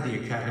outside the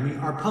academy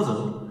are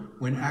puzzled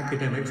when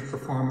academics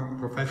perform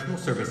professional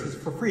services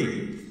for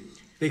free.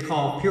 They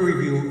call peer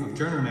review of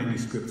journal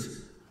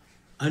manuscripts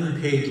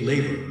unpaid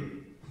labor.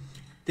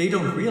 They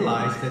don't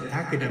realize that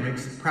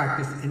academics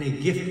practice in a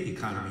gift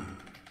economy.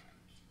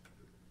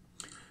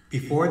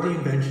 Before the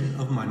invention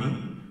of money,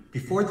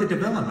 before the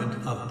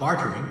development of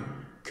bartering,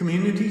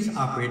 communities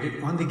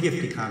operated on the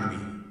gift economy.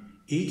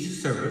 Each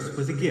service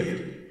was a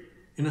gift.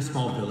 In a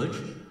small village,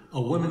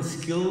 a woman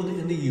skilled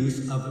in the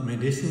use of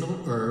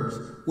medicinal herbs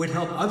would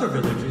help other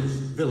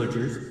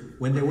villagers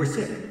when they were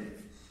sick.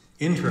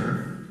 In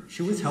turn,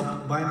 she was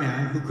helped by a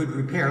man who could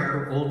repair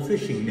her old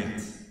fishing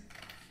nets.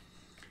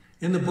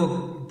 In the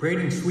book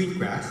Braiding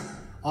Sweetgrass,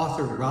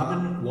 author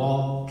Robin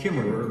Wall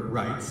Kimmerer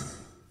writes,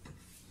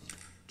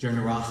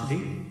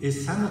 generosity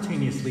is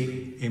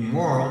simultaneously a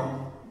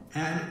moral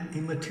and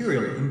a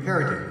material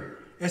imperative,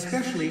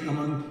 especially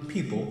among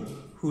people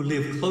who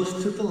live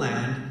close to the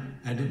land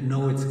and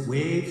know its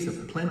waves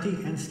of plenty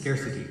and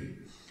scarcity,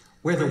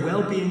 where the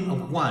well-being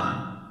of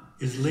one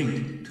is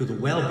linked to the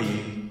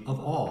well-being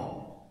of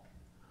all.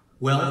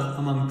 Wealth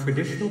among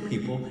traditional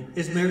people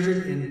is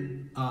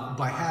measured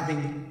by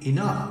having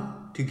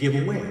enough to give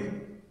away.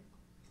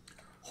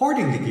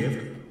 Hoarding the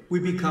gift, we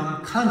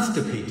become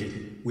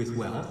constipated with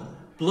wealth,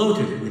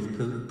 bloated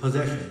with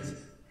possessions.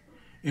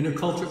 In a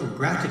culture of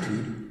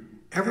gratitude,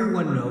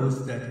 everyone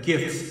knows that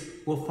gifts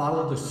will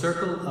follow the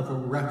circle of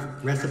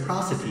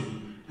reciprocity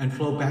and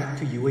flow back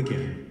to you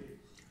again.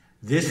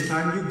 This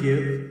time you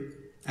give,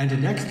 and the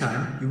next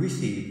time you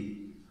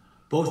receive.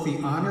 Both the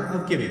honor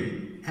of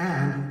giving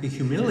and the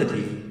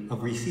humility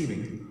of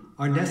receiving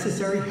are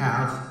necessary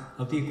halves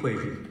of the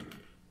equation.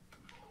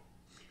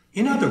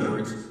 In other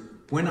words,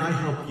 when I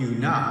help you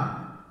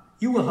now,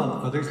 you will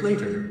help others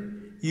later.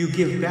 You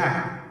give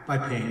back by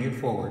paying it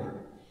forward.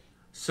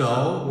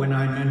 So, when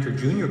I mentor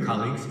junior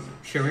colleagues,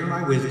 sharing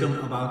my wisdom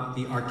about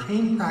the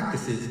arcane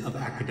practices of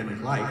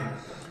academic life,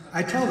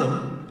 I tell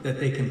them that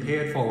they can pay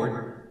it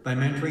forward by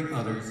mentoring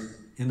others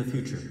in the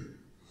future.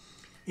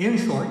 In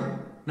short,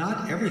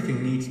 not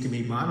everything needs to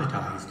be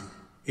monetized.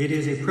 It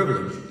is a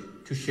privilege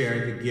to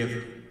share the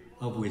gift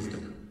of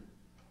wisdom.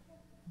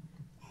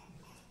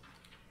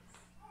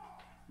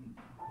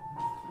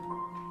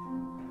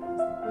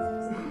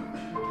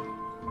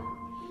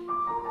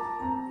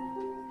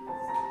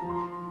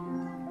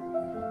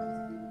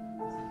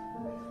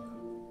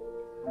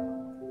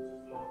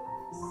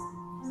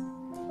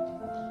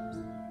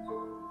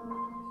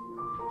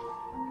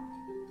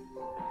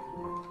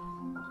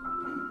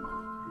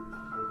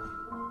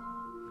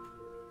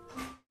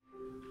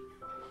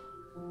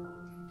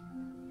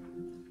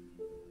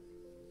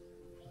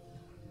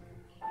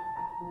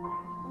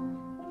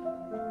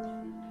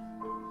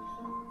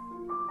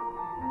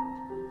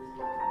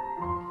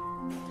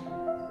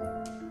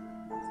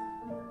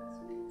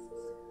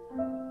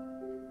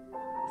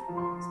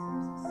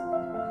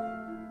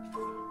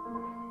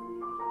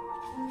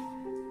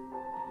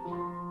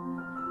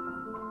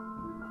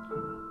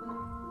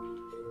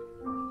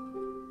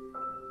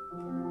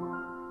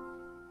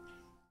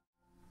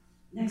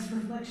 Next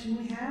reflection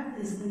we have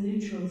is The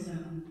Neutral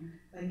Zone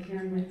by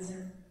Karen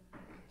Ritzer.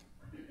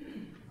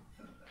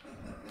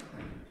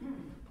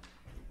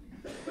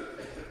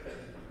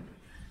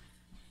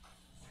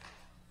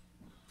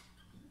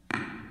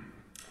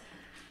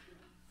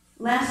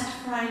 Last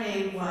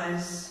Friday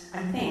was,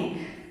 I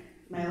think,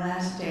 my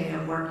last day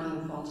of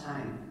working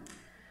full-time.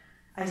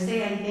 I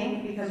say I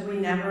think because we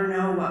never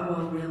know what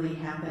will really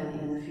happen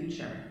in the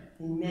future.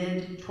 In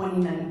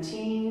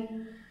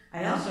mid-2019,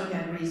 I also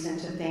had reason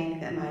to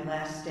think that my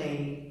last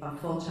day of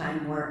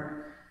full-time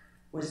work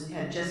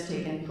had just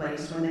taken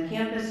place when the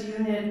campus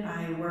unit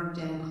I worked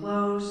in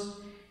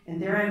closed,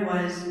 and there I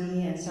was,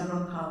 me and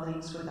several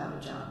colleagues without a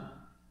job.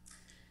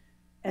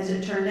 As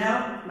it turned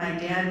out, my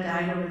dad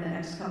died over the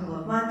next couple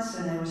of months,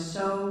 and I was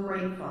so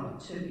grateful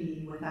to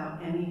be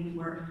without any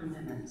work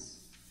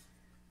commitments.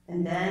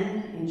 And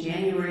then, in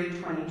January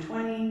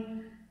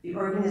 2020, the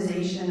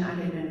organization I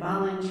had been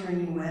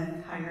volunteering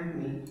with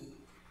hired me,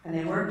 and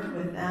I worked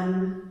with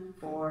them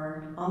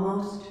for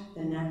almost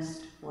the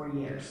next 4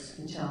 years,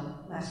 until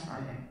last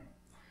Friday.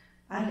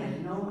 I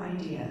had no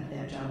idea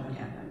that job would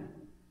happen.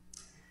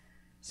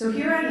 So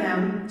here I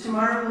am.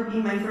 Tomorrow will be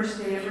my first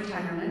day of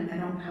retirement. I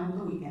don't count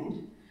the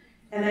weekend.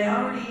 And I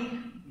already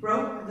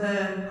broke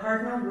the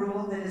cardinal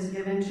rule that is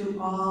given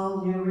to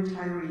all new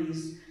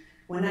retirees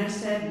when I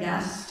said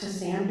yes to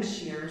Sam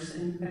Bashir's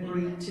and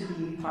agreed to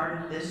be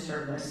part of this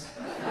service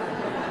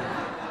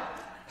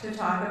to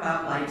talk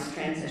about life's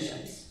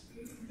transitions.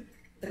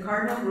 The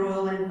cardinal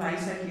rule and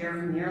advice I hear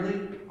from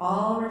nearly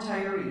all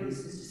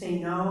retirees is to say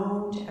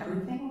no to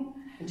everything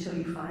until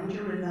you find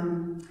your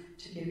rhythm,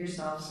 to give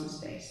yourself some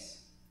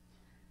space.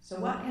 So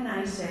what can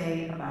I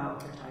say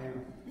about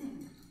retirement?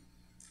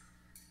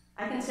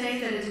 I can say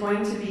that it's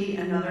going to be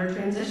another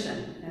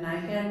transition, and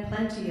I've had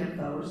plenty of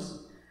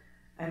those.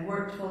 I've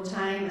worked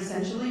full-time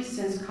essentially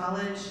since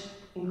college,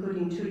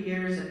 including 2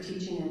 years of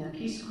teaching in the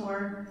Peace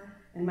Corps,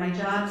 and my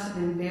jobs have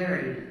been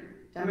varied.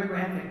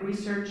 Demographic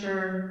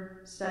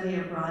researcher, study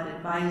abroad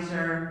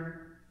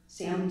advisor,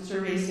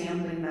 survey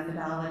sampling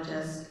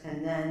methodologist,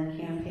 and then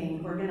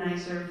campaign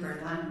organizer for a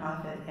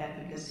nonprofit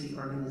advocacy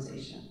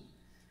organization.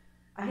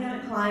 I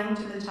haven't climbed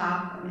to the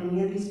top of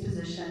any of these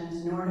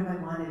positions, nor have I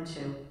wanted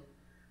to.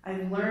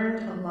 I've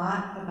learned a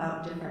lot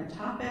about different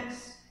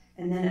topics,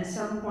 and then at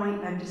some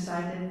point I've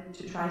decided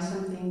to try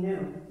something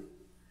new.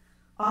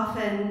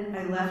 Often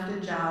I left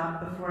a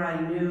job before I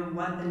knew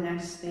what the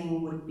next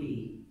thing would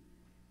be.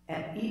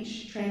 At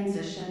each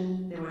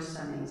transition, there was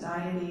some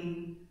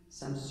anxiety,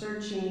 some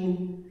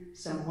searching,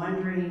 some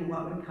wondering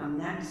what would come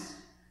next,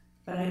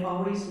 but I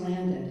always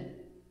landed.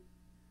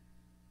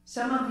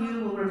 Some of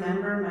you will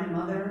remember my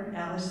mother,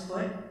 Alice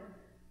Foote.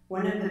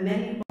 One of the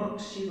many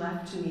books she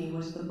left to me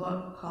was the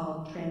book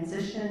called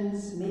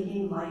Transitions,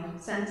 Making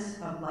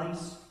Sense of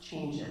Life's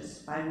Changes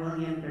by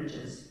William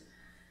Bridges.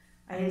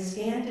 I had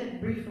scanned it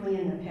briefly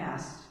in the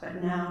past,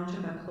 but now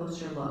took a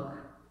closer look.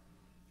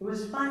 It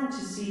was fun to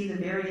see the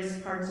various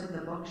parts of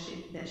the book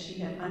that she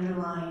had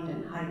underlined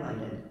and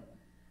highlighted.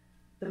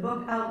 The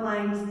book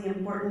outlines the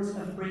importance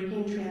of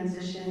breaking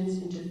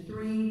transitions into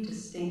 3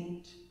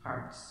 distinct parts.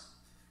 parts.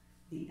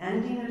 The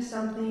ending of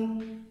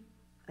something,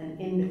 an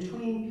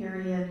in-between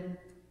period,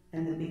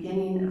 and the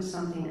beginning of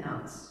something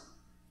else.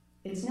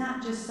 It's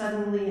not just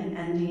suddenly an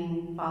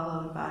ending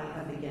followed by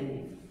a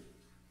beginning.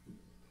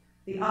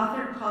 The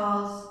author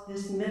calls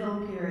this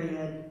middle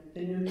period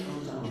the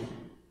neutral zone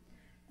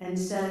and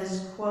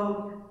says,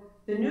 quote,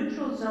 "The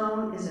neutral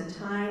zone is a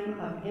time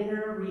of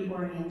inner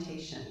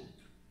reorientation.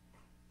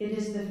 It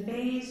is the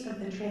phase of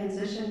the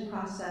transition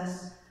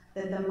process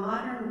that the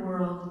modern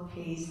world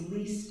pays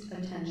least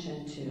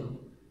attention to,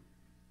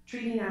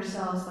 treating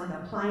ourselves like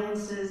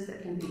appliances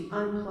that can be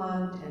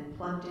unplugged and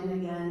plugged in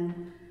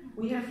again.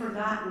 We have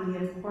forgotten the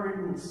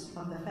importance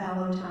of the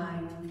fallow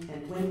time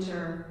and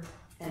winter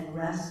and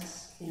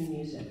rests in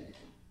music.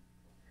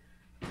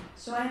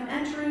 So I am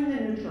entering the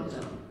neutral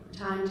zone, the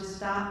time to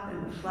stop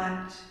and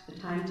reflect, the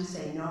time to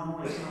say no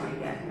until I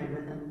get my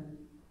rhythm.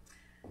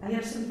 I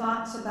have some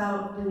thoughts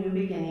about the new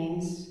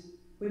beginnings.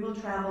 We will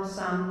travel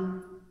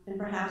some, and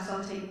perhaps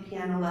I'll take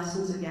piano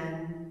lessons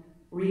again,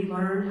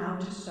 relearn how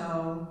to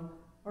sew,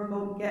 or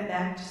go get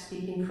back to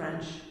speaking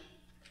French.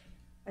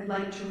 I'd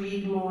like to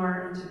read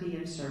more and to be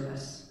of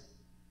service.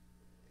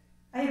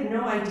 I have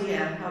no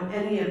idea how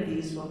any of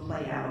these will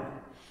play out,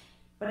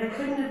 but I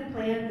couldn't have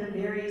planned the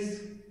varied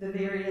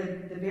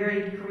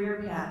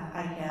career path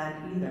I had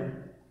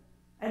either.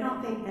 I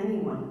don't think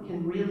anyone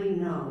can really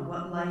know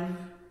what life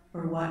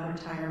or what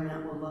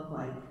retirement will look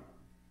like.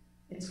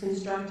 It's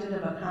constructed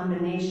of a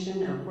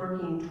combination of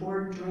working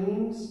toward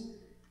dreams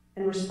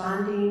and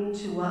responding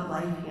to what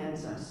life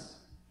hands us.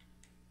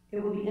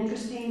 It will be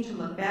interesting to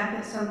look back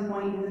at some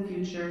point in the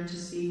future to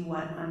see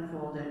what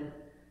unfolded.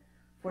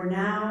 For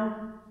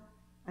now,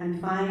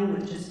 I'm fine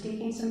with just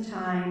taking some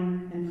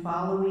time and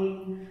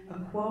following a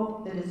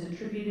quote that is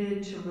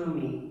attributed to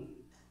Rumi,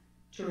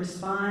 to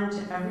respond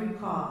to every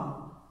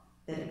call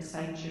that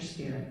excites your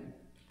spirit.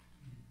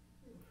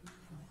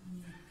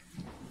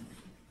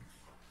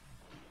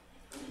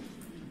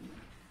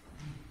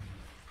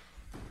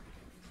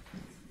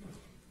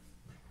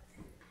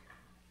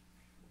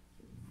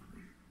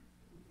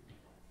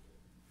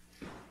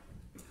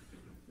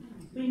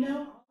 We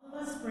know all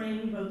of us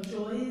bring both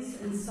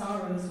joys and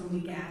sorrows when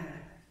we gather.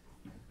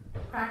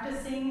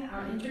 Practicing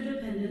our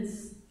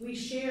interdependence, we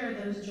share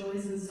those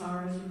joys and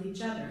sorrows with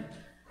each other,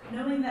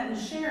 knowing that in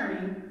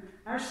sharing,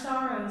 our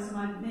sorrows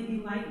may be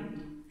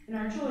lightened and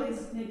our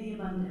joys may be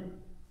abundant.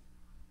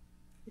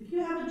 If you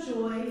have a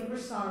joy or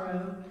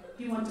sorrow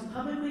you want to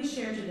publicly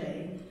share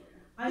today,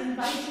 I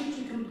invite you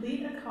to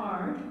complete a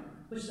card,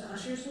 which the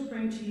ushers will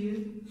bring to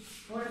you,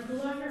 or to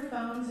pull out your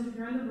phones if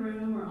you're in the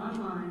room or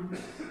online,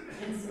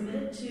 and submit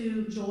it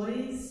to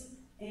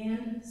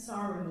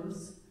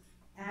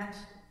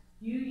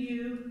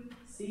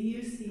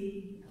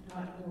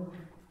joysandsorrows@uucuc.org.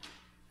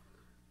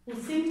 We'll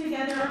sing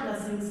together our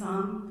blessing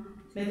song,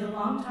 May the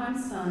Longtime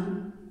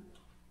Sun,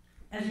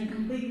 as you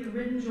complete your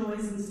written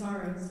joys and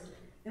sorrows,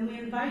 and we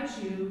invite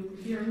you,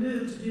 if you're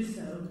moved to do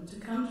so, to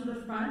come to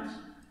the front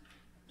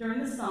during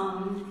the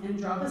song and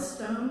drop a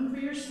stone for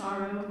your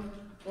sorrow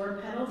or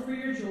a petal for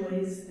your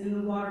joys in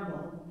the water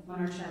bowl on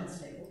our child's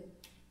table.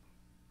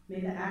 May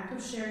the act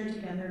of sharing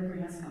together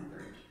bring us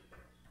comfort.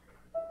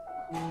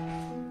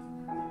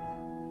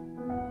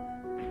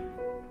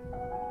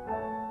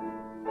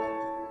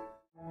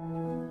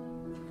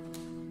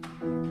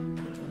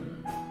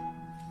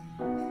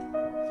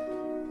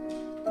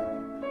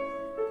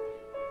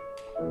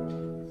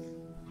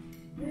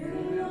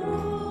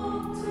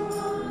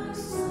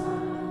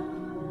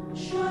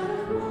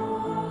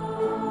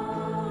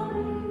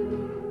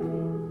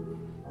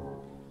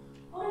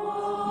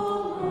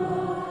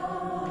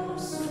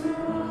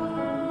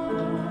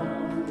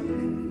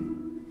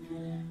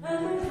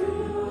 And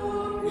through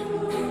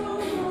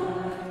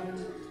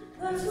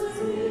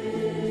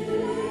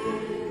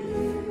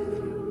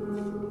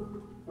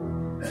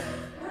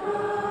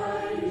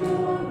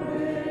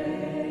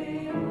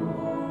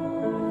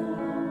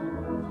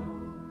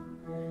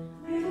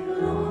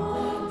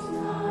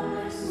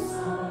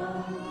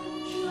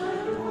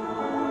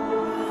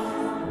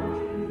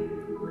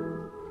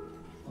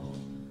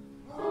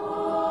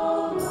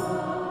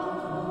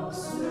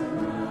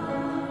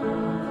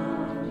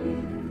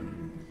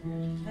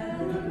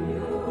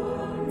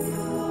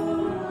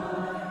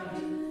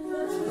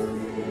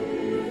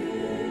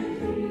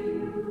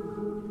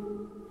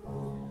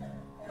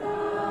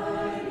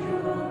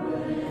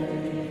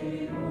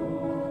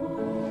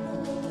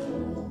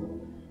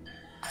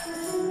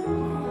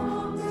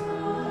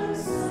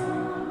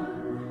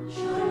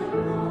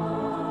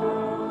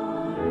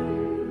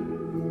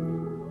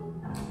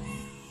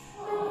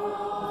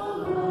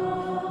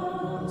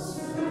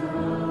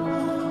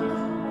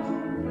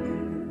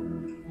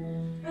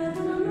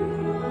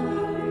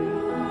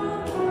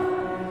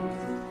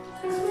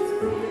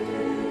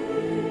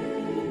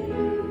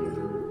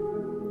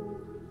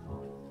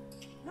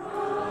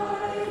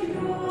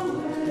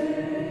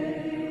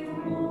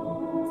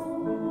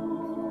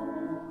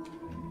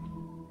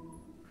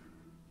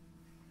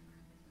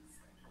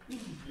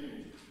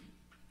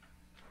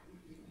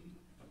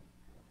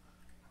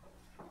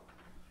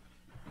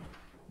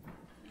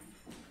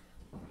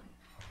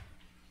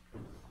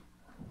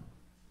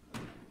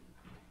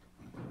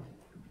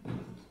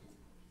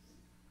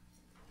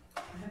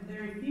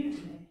very few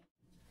today.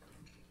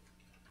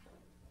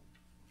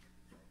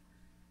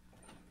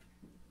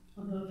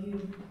 Although if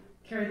you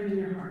carry them in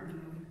your heart,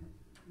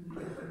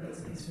 there's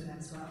space for that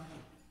as well.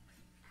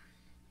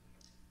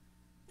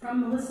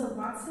 From Melissa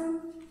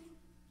Watson,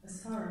 a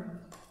sorrow.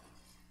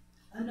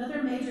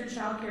 Another major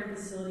child care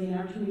facility in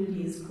our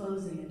community is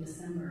closing in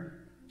December,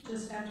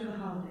 just after the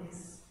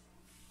holidays.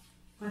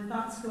 My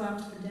thoughts go out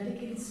to the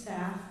dedicated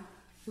staff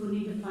who will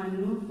need to find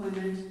new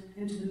employment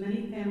and to the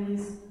many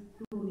families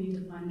who will need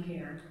to find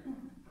care.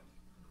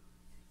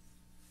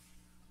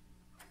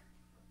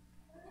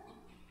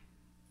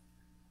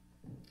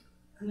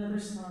 Another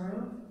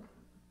sorrow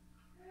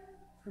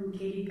from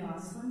Katie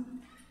Goslin.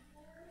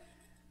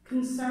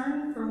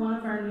 Concern for one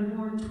of our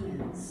newborn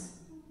twins,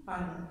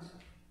 Violet.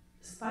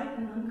 Despite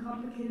an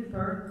uncomplicated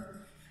birth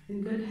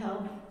and good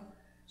health,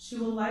 she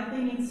will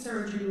likely need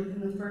surgery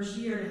within the first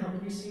year to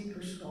help reshape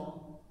her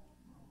skull.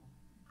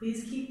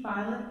 Please keep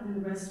Violet and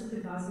the rest of the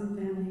Goslin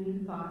family in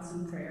your thoughts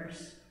and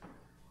prayers.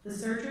 The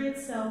surgery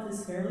itself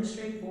is fairly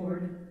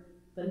straightforward,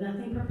 but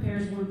nothing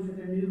prepares one for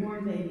their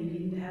newborn baby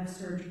needing to have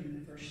surgery in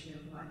the first year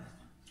of life.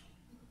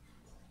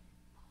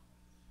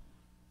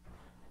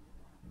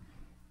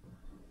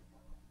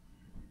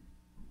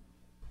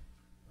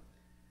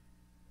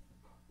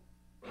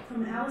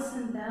 From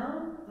Allison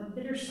Bell, a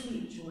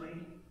bittersweet joy.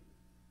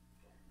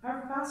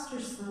 Our foster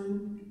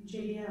son,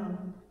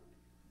 JL,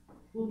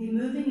 will be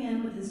moving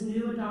in with his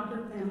new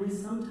adoptive family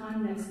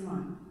sometime next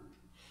month.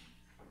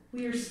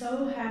 We are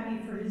so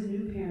happy for his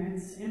new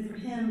parents and for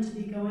him to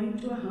be going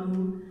to a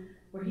home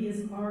where he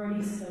is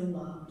already so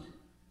loved,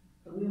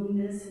 but we will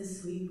miss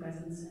his sweet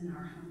presence in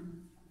our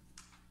home.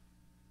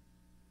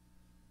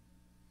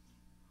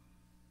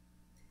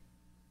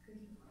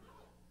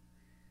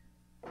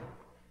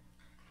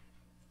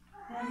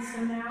 And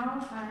so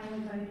now I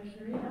invite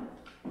Carrie up.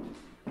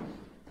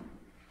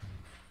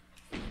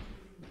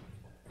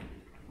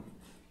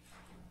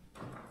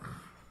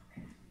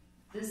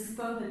 This is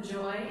both a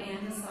joy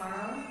and a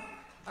sorrow.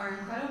 Our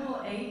incredible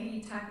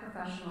AV tech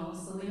professional,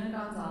 Selena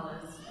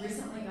Gonzalez,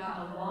 recently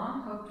got a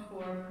long hoped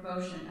for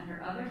promotion at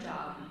her other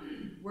job,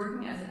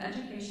 working as an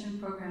education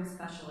program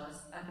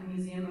specialist at the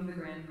Museum of the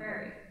Grand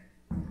Prairie.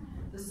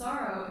 The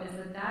sorrow is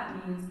that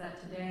that means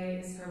that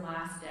today is her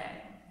last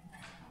day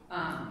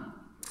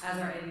as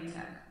our AV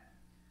tech.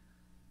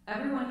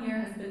 Everyone here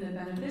has been the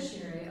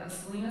beneficiary of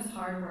Selena's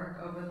hard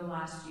work over the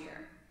last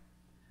year.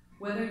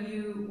 Whether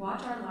you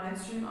watch our live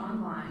stream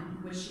online,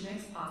 which she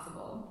makes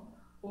possible,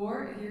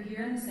 or if you're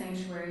here in the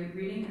sanctuary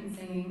reading and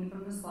singing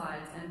from the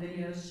slides and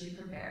videos she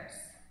prepares.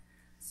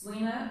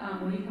 Selena,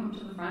 will you come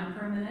to the front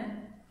for a minute?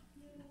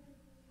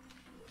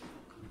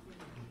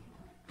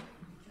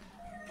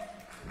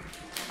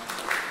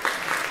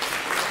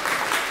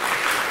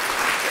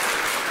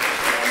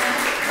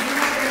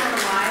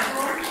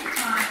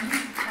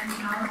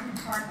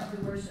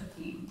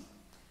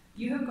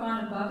 You have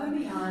gone above and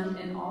beyond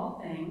in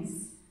all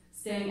things,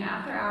 staying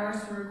after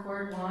hours to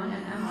record Juan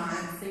and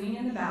MR singing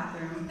in the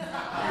bathroom,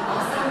 and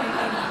also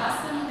making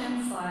custom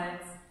hymn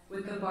slides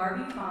with the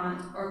Barbie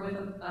font or with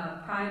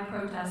a Pride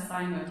protest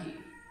sign motif.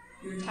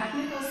 Your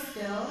technical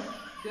skill,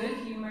 good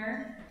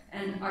humor,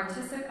 and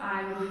artistic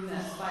eye will be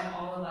missed by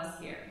all of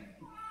us here.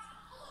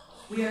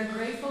 We are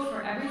grateful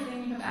for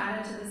everything you have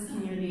added to this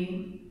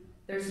community.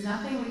 There's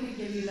nothing we could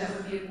give you that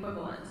would be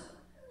equivalent.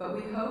 But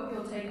we hope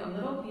you'll take a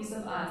little piece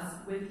of us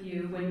with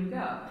you when you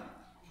go.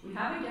 We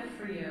have a gift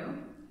for you,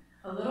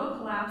 a little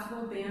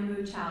collapsible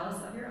bamboo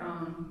chalice of your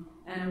own,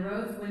 and a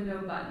rose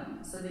window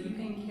button so that you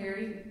can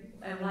carry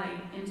a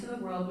light into the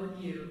world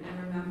with you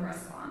and remember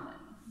us fondly.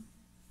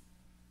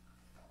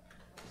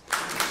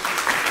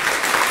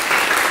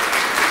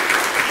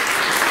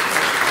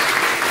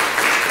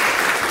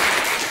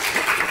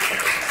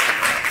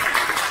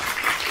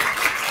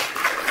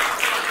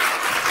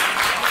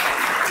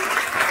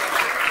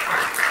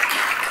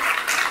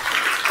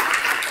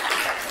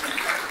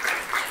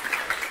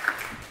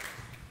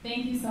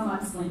 Thank you so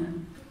much, Selena.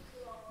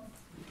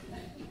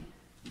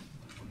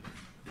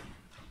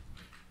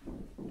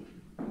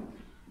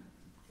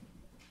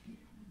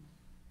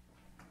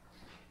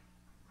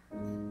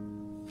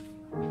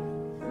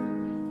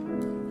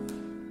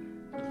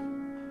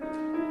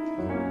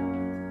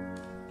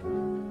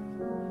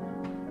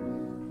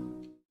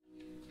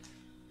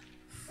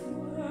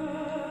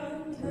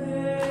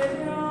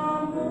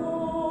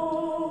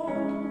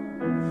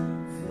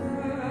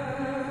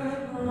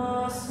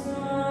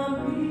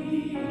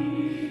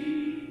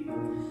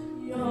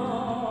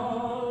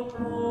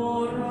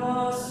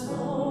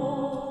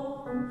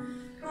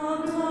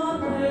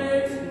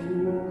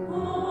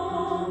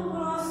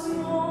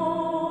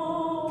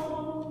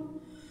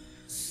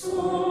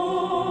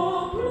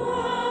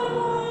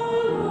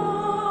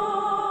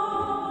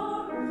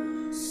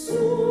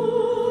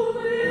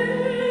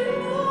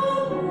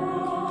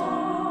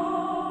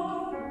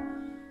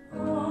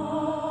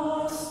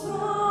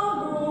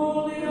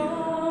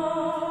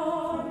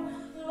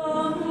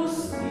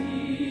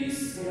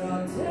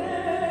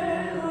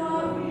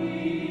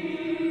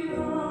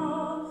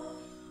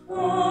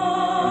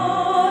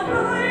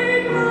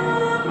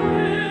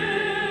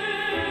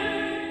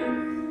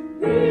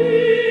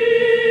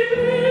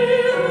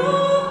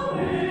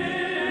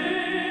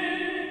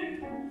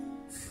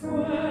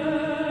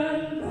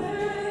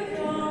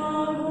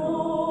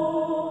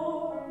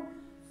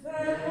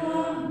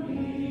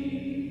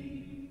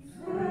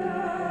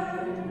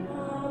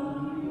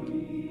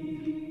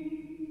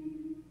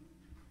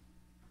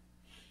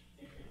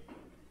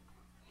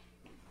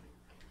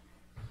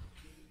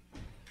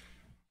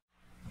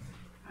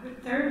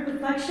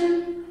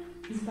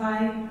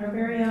 by our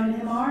very own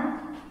MR.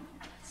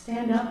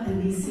 Stand up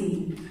and be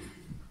seen.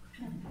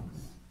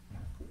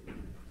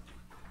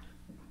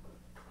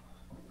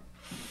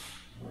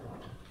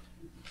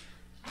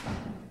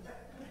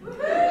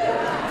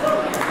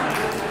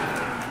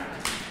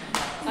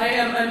 I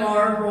am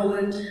MR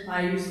Roland.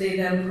 I use they,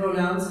 them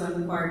pronouns, and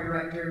I'm the choir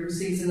director who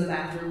sings in the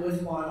bathroom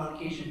with Juan on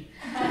occasion.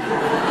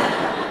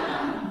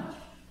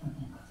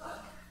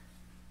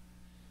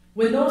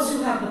 When those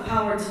who have the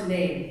power to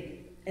name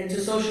and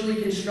to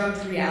socially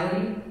construct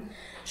reality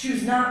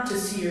choose not to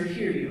see or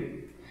hear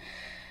you,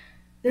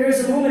 there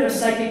is a moment of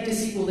psychic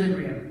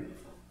disequilibrium,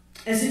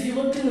 as if you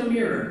looked in the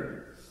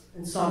mirror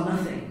and saw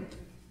nothing.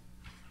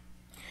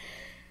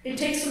 It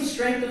takes some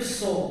strength of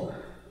soul,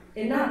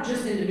 and not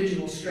just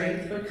individual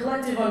strength, but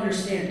collective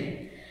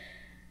understanding,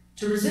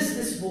 to resist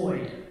this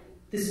void,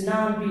 this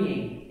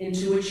non-being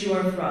into which you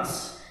are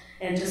thrust,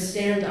 and to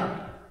stand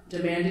up,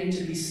 demanding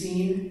to be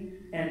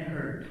seen and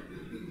heard.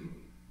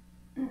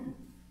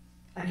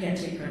 I can't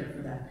take credit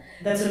for that.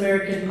 That's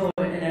American poet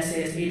and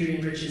essayist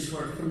Adrienne Rich's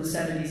work from the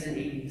 70s and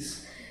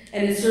 80s,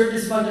 and it served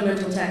as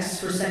fundamental text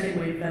for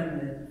second-wave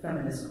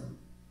feminism.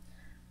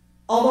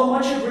 Although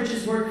much of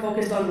Rich's work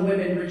focused on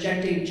women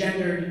rejecting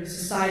gendered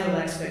societal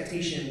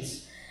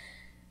expectations,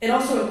 it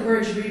also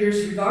encouraged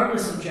readers,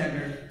 regardless of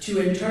gender, to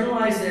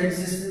internalize their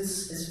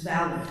existence as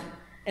valid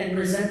and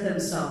present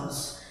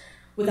themselves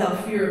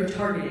without fear of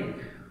targeting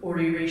or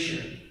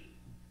erasure.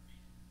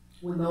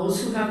 When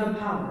those who have the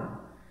power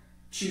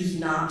choose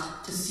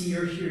not to see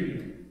or hear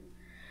you,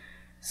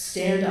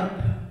 stand up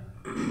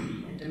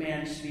and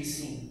demand to be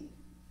seen.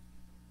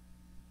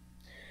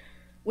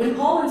 When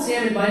Paul and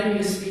Sam invited me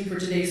to speak for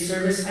today's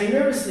service, I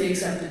nervously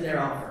accepted their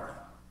offer.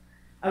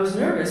 I was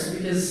nervous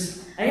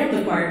because I am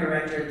the choir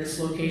director at this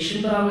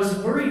location, but I was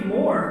worried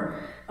more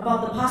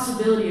about the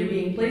possibility of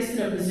being placed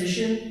in a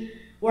position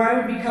where I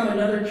would become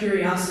another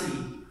curiosity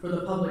for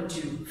the public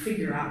to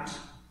figure out.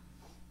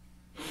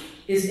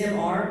 Is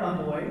MR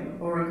a boy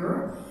or a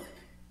girl?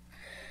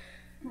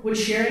 Would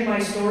sharing my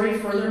story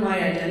further my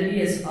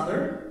identity as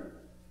other?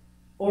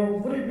 Or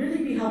would it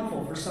really be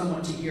helpful for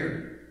someone to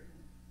hear?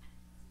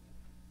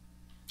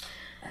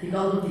 I think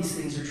all of these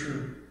things are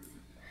true.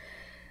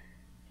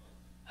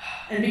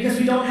 And because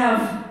we don't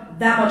have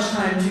that much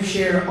time to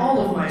share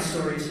all of my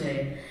story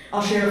today,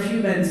 I'll share a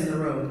few bends in the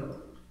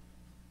road.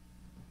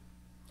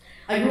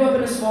 I grew up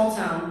in a small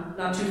town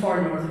not too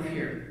far north of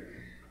here,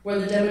 where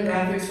the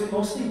demographics were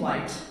mostly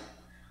white,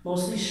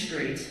 mostly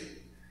straight,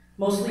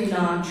 mostly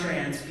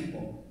non-trans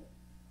people.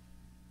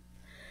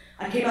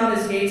 I came out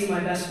as gay to my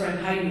best friend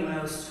Heidi when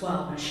I was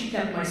 12, and she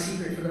kept my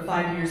secret for the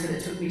 5 years that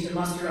it took me to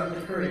muster up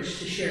the courage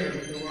to share it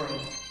with the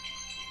world.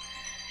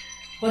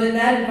 But in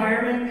that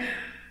environment,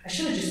 I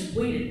should have just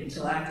waited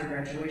until after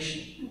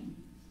graduation.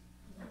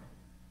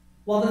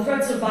 While the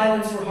threats of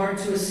violence were hard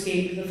to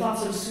escape, the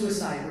thoughts of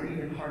suicide were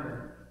even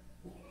harder.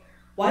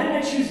 Why did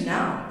I choose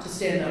now to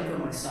stand up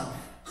for myself?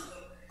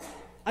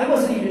 I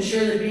wasn't even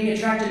sure that being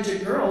attracted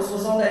to girls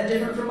was all that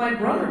different from my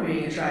brother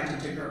being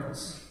attracted to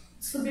girls.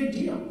 What's the big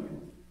deal?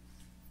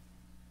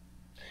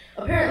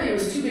 Apparently it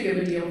was too big of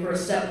a deal for a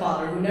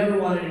stepfather who never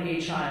wanted a gay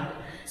child,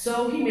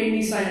 so he made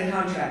me sign a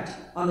contract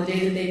on the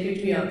day that they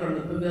picked me up from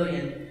the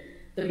pavilion,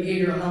 the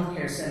behavioral health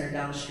care center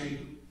down the street,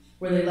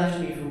 where they left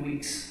me for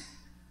weeks.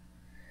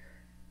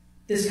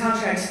 This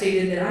contract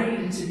stated that I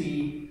needed to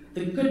be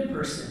the good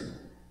person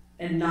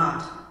and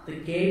not the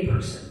gay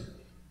person.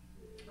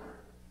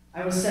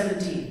 I was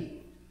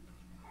 17.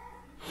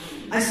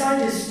 I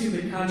signed this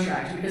stupid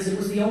contract because it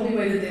was the only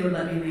way that they would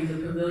let me leave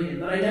the pavilion,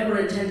 but I never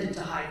intended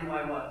to hide who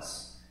I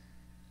was.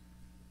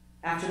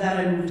 After that,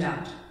 I moved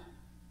out.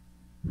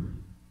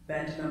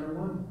 Bend number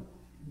 1.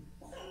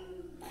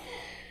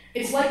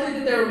 It's likely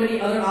that there were many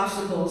other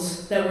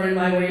obstacles that were in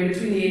my way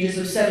between the ages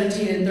of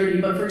 17 and 30,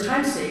 but for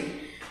time's sake,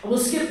 I will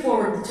skip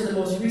forward to the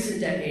most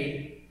recent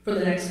decade for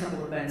the next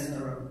couple of bends in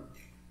the road.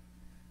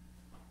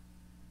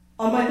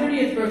 On my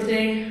 30th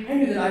birthday, I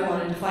knew that I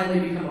wanted to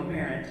finally become a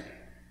parent.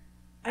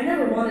 I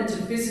never wanted to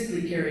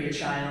physically carry a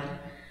child,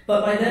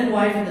 but my then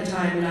wife at the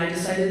time and I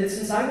decided that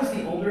since I was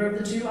the older of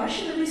the two, I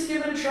should at least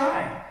give it a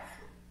try.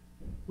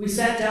 We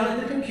sat down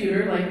at the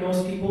computer, like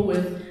most people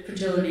with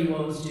fertility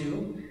woes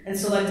do, and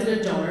selected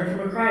a donor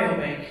from a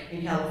cryobank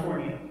in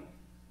California.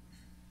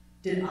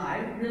 Did I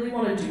really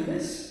want to do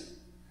this?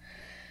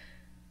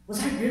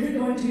 Was I really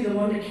going to be the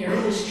one to carry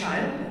this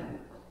child?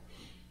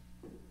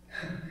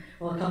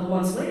 Well, a couple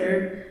months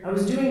later, I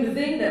was doing the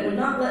thing that would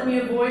not let me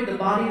avoid the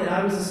body that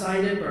I was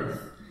assigned at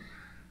birth.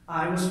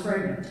 I was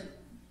pregnant.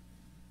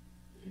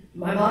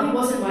 My body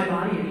wasn't my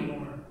body anymore.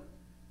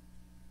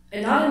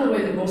 And not in the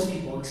way that most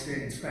people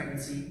experience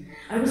pregnancy.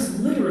 I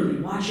was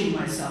literally watching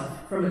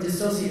myself from a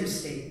dissociative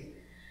state.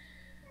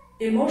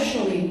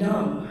 Emotionally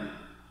numb,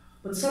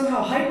 but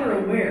somehow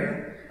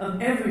hyper-aware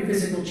of every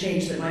physical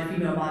change that my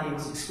female body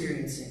was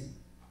experiencing.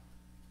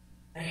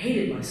 I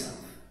hated myself.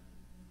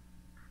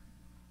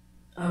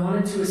 I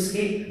wanted to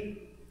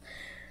escape.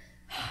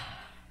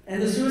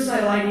 And the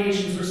suicidal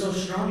ideations were so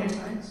strong at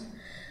times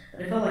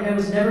that I felt like I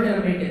was never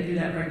going to make it through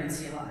that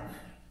pregnancy alive.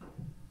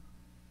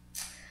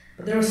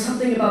 But there was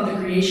something about the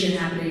creation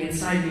happening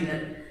inside me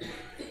that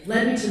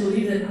led me to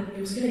believe that it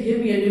was going to give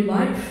me a new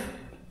life.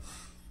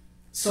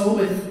 So,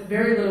 with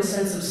very little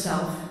sense of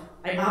self,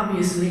 I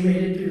obviously made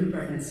it through the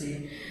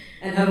pregnancy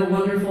and have a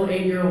wonderful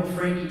 8-year-old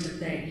Frankie to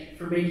thank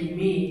for making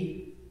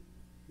me,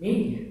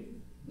 me.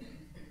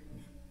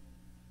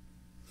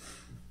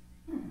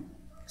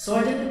 So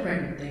I did the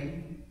pregnant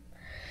thing.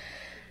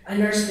 I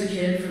nursed the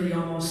kid for the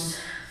almost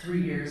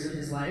 3 years of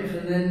his life,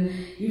 and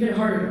then even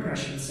harder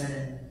depression set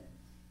in.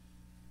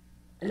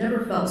 I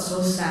never felt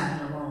so sad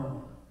and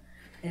alone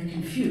and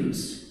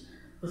confused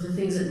with the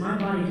things that my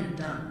body had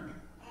done.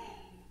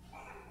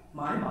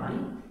 My body?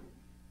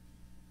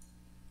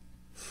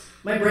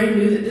 My brain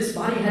knew that this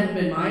body hadn't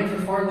been mine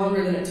for far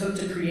longer than it took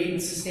to create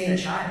and sustain a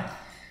child.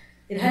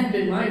 It hadn't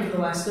been mine for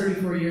the last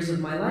 34 years of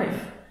my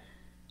life.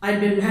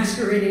 I'd been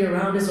masquerading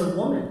around as a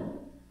woman,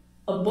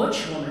 a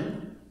butch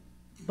woman,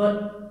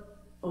 but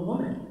a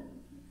woman.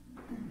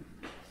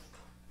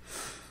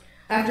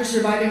 After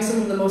surviving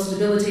some of the most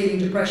debilitating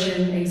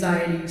depression,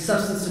 anxiety,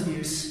 substance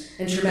abuse,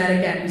 and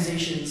traumatic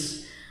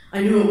accusations,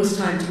 I knew it was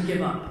time to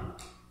give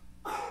up.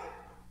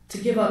 To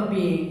give up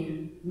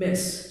being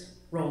Miss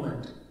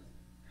Rowland.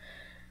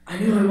 I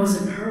knew I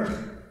wasn't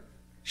her.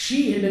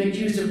 She had been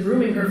accused of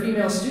grooming her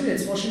female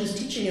students while she was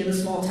teaching in the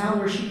small town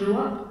where she grew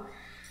up.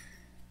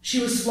 She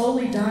was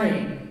slowly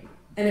dying,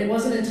 and it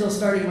wasn't until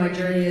starting my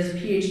journey as a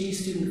PhD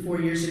student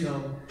 4 years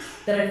ago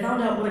that I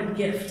found out what a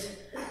gift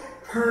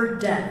her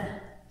death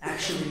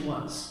actually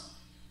was.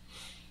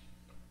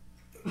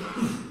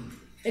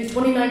 In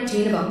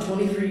 2019, about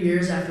 23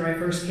 years after I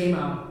first came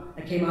out,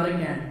 I came out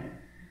again.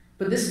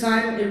 But this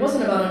time, it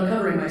wasn't about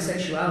uncovering my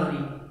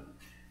sexuality.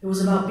 It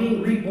was about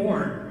being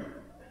reborn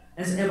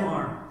as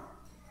MR.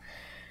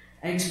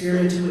 I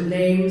experimented with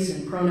names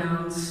and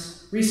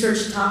pronouns,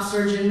 researched top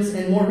surgeons,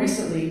 and more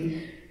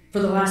recently, for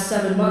the last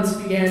 7 months,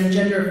 began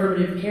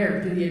gender-affirmative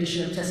care through the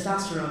addition of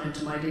testosterone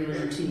into my daily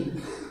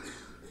routine.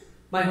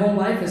 My whole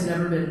life has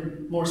never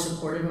been more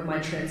supportive of my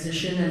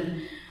transition,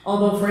 and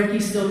although Frankie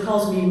still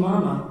calls me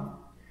Mama,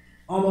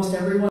 almost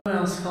everyone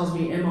else calls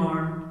me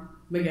MR,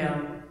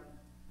 Miguel,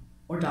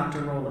 or Dr.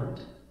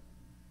 Rowland.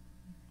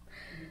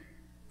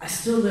 I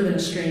still live in a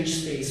strange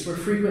space where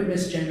frequent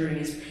misgendering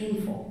is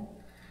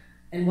painful,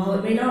 and while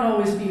it may not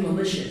always be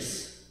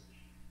malicious,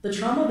 the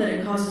trauma that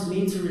it causes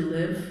me to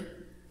relive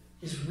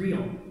is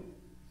real.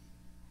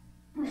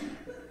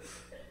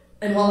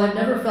 And while I've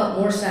never felt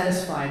more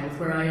satisfied with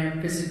where I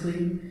am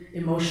physically,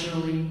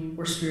 emotionally,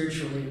 or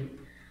spiritually,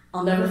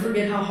 I'll never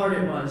forget how hard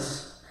it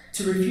was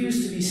to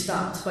refuse to be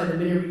stopped by the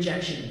many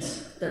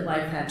rejections that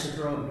life had to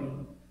throw at me.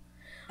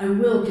 I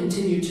will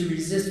continue to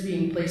resist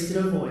being placed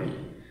in a void,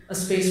 a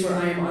space where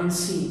I am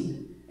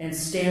unseen, and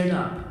stand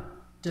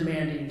up,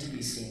 demanding to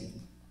be seen.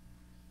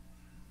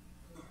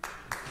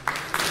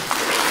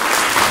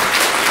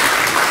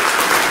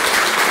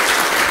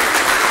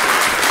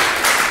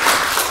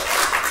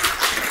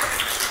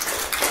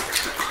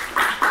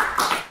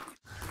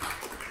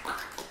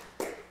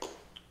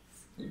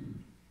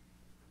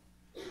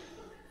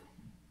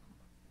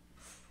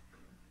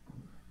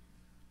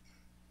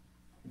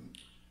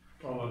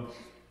 Well, it's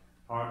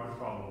hard to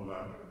follow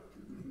that.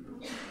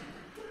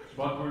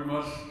 But we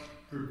must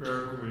prepare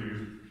to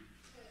leave.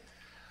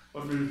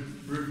 Let me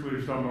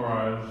briefly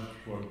summarize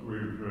what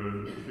we've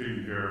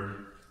seen here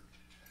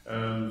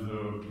and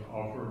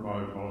offer my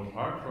most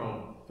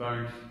heartfelt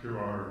thanks to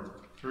our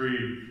three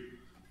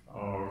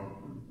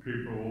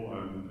people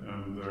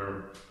and their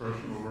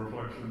personal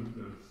reflections.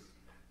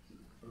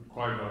 It's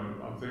quite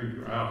a thing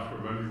to ask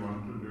of anyone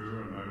to do,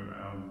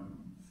 and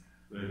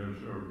they have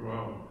served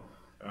well.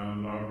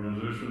 And our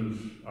musicians,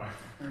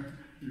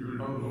 you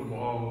know them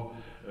all,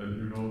 and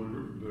you know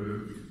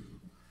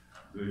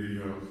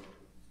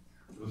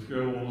the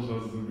skills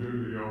and the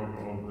beauty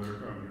of their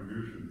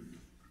contribution.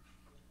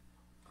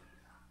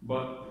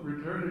 But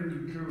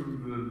returning to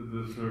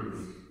the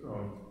service,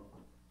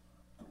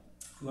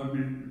 let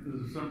me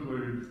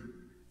simply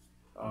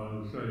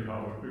say how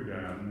it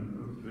began.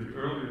 The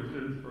earliest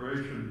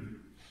inspiration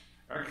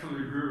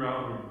actually grew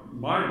out of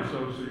my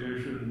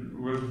association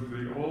with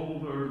the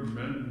older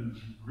men's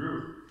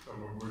group,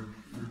 some of which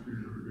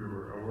you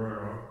were aware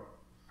of.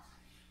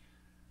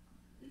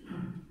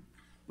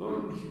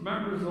 Those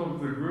members of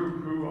the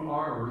group who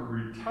are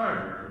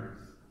retired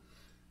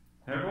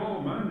have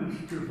all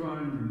managed to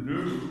find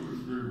new,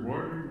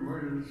 rewarding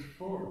ways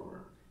forward.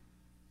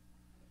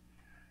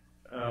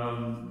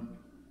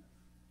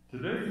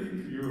 Today,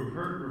 you have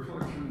heard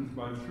reflections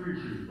by three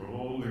people,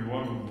 only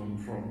one of them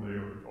from the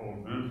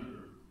old men's group,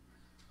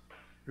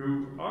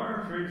 who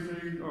are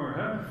facing or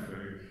have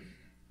faced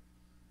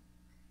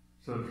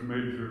such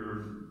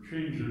major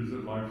changes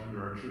in life's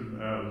direction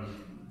as,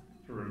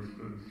 for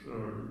instance,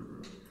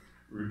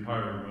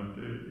 retirement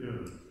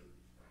is.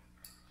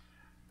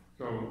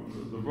 So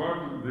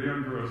the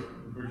interest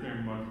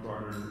became much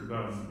broader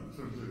than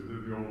simply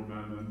the old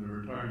men and the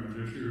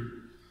retirement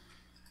issue.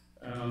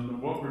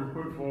 And what we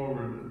put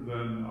forward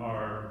then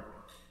are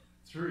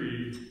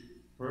three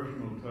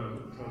personal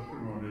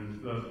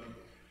testimonies that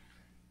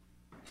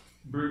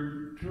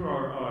bring to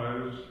our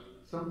eyes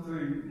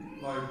something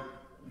like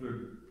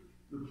the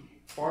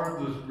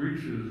farthest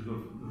reaches,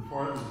 the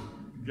farthest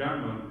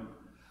gamut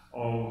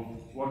of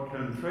what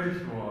can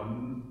face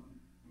one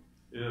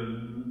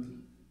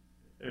in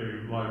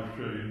a life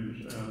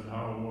change and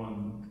how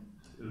one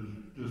is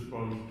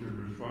disposed to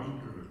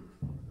respond to it.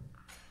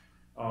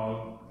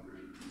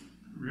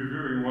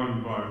 Reviewing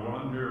one by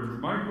one here,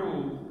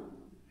 Michael,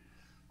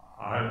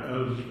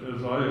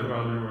 as I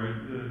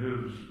evaluate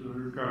his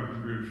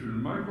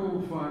contribution,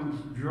 Michael finds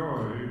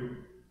joy,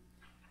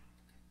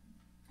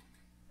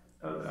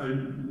 a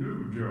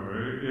new joy,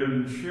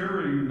 in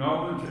sharing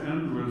knowledge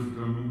and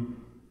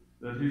wisdom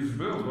that he's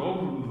built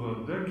over the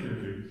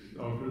decades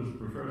of his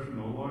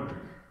professional life,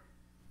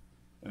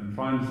 and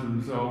finds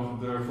himself,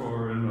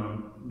 therefore, in a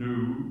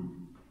new,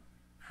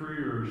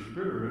 freer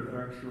spirit,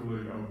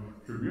 actually, of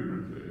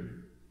community,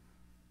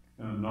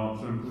 and not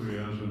simply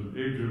as an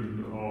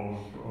agent of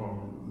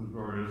the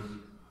various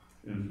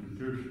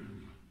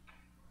institutions.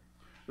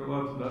 So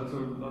that's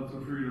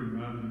a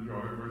freedom and a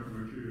joy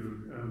which he is,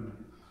 and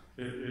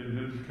in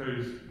his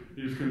case,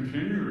 he's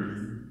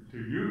continuing to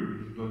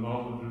use the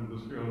knowledge and the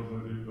skills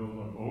that he built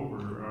up over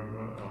a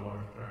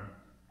lifetime,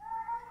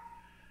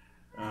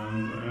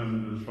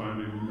 and is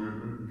finding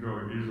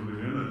joy easily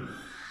in it.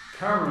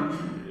 Karen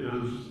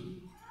is,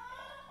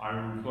 I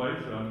would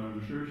place, and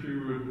I'm sure she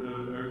would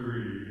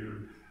agree,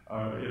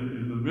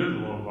 in the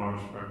middle of our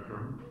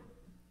spectrum.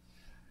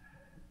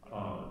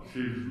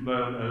 She's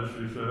led, as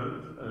she said,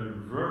 a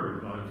very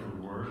life of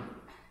work,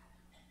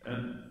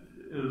 and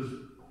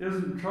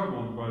isn't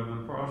troubled by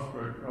the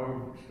prospect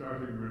of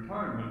starting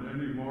retirement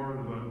any more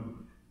than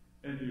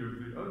any of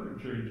the other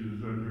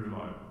changes in her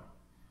life.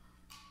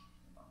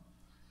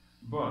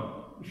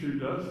 But she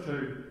does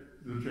take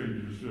the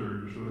changes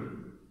seriously,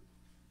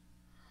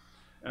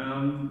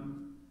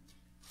 and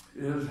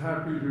is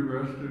happy to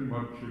rest in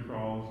what she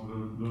calls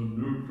the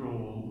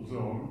neutral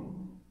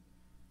zone,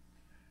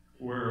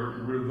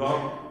 where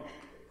without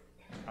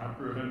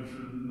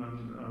apprehension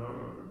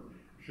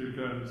she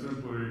can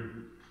simply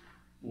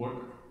look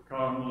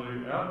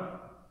calmly at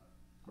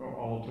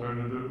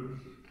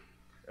alternatives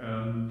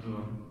and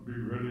be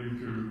ready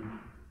to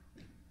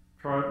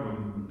try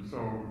them. So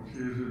she's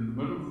in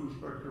the middle of the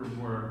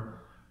spectrum where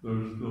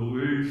there's the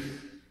least,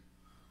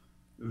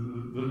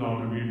 there's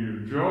not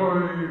immediate joy,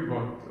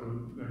 but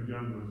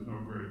again, there's no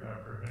great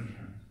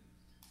apprehension.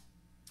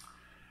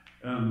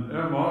 And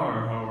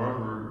MR,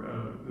 however,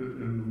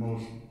 in the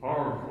most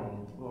powerful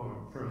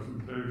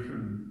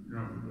presentation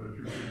that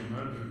you can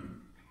imagine,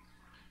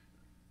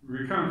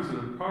 recounts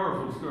a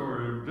powerful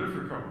story of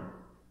difficult,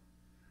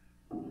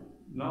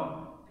 not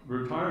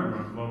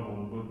retirement level,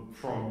 but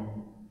from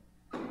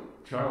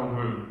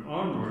childhood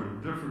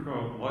onward,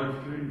 difficult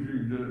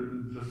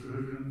life-changing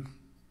decisions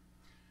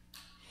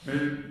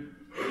made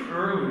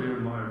early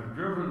in life,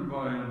 driven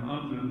by an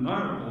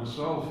undeniable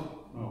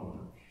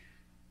self-knowledge,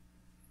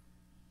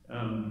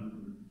 and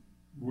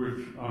which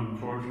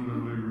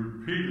unfortunately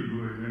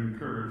repeatedly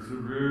incurred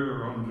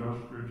severe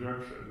unjust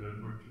rejection,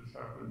 which has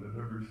happened at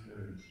every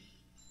stage.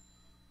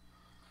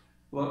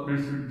 Let me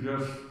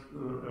suggest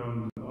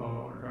kind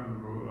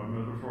of a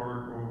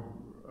metaphorical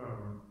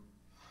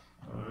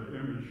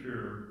image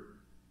here.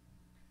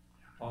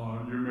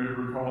 You may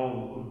recall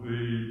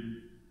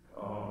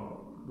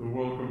the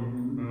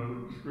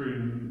welcome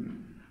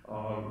screen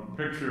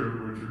picture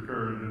which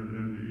occurred in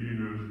the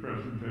e-news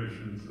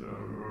presentations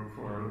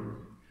for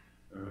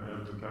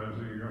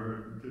advertising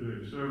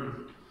today's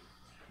service.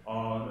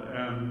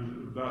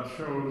 And that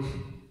shows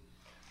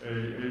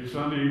a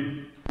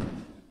sunny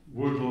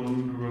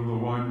woodland with a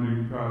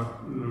winding path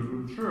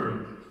through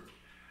it.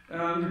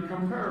 And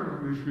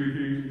comparatively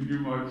speaking, you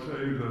might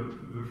say that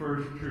the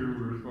first two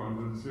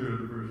respondents here,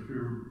 the first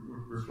two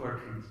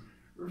reflections,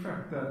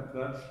 reflect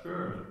that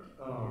spirit.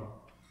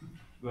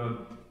 That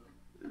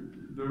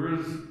there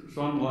is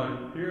sunlight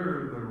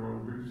here, there will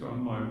be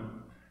sunlight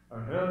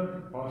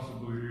ahead,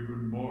 possibly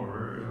even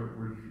more,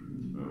 which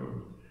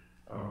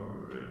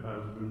it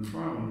has been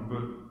found.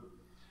 But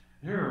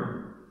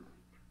here,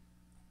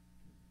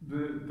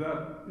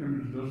 that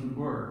image doesn't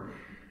work.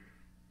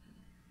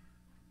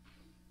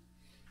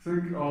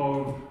 Think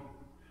of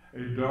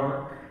a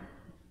dark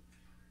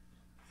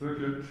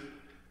thicket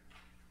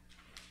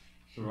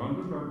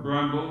surrounded by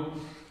brambles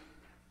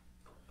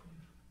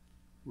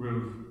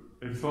with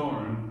a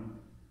thorn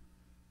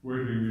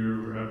waiting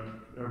you at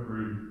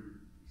every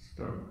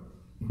step.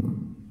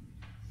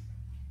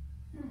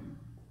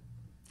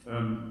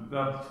 And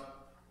that's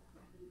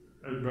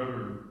a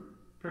better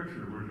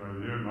picture, which I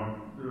dare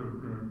not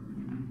put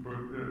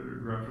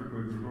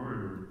graphically before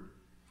you.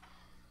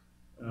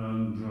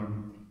 And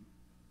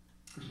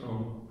so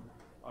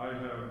I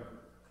have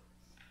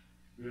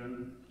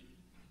been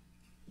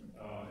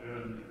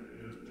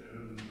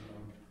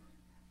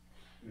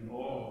in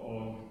awe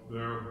of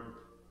their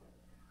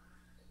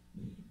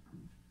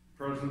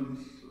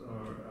presence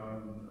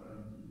and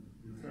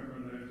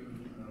determination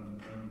and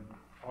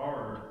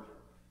power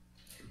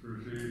to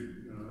proceed,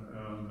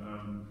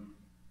 and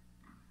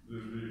the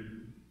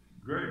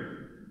great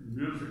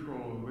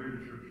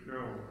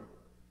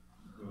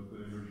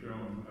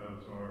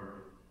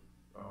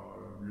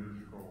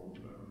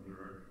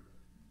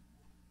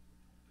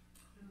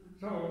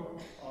So,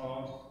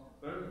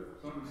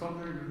 that's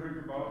something to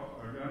think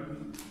about.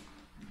 Again,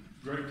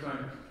 great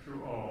thanks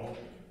to all.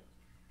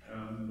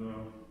 And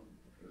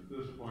at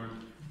this point,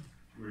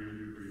 we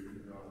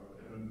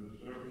end the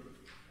service.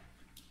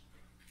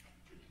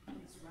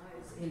 Please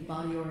rise in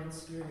body or in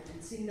spirit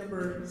and sing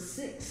number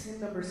 6,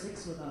 hymn number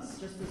 6 with us,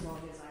 just as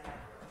long as I have.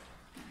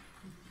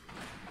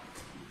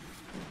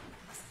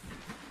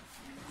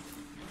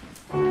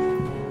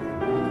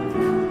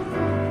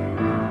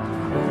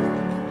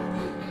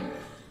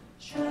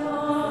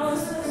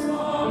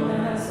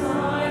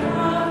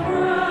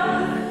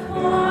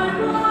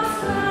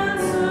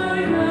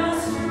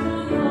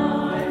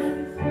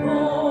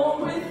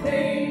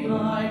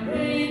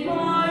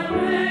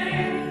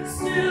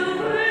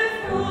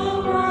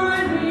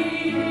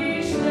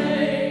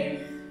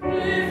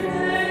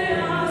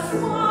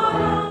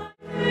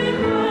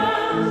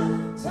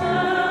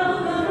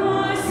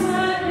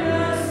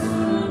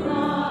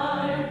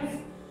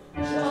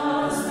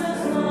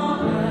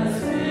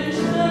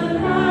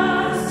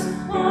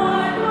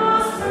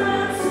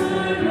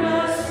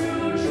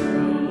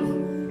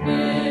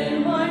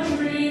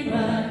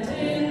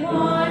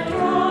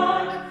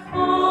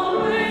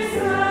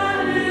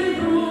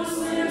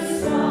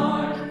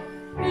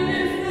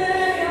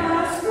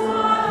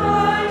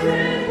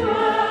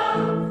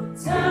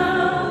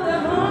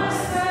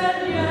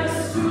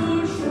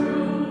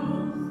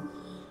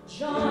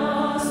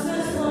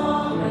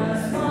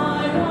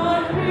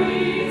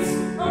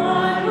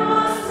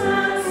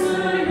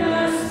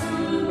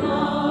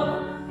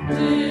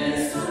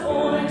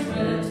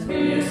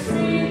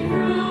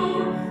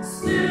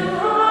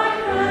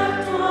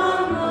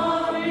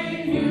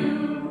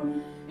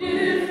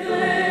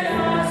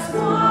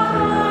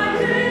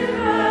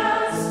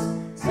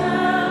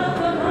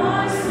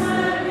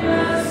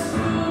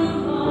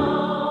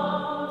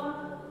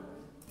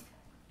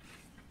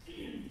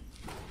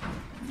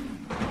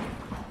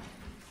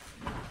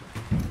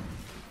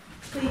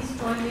 Please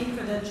join me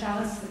for the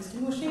chalice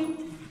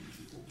extinguishing.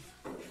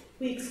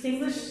 We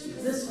extinguish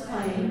this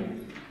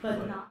flame,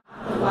 but not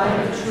the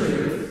light of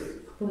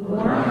truth, the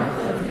warmth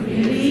of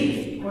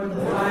community, or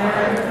the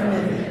fire of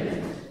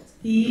commitment.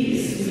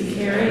 These we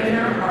carry in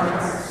our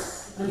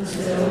hearts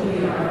until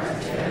we are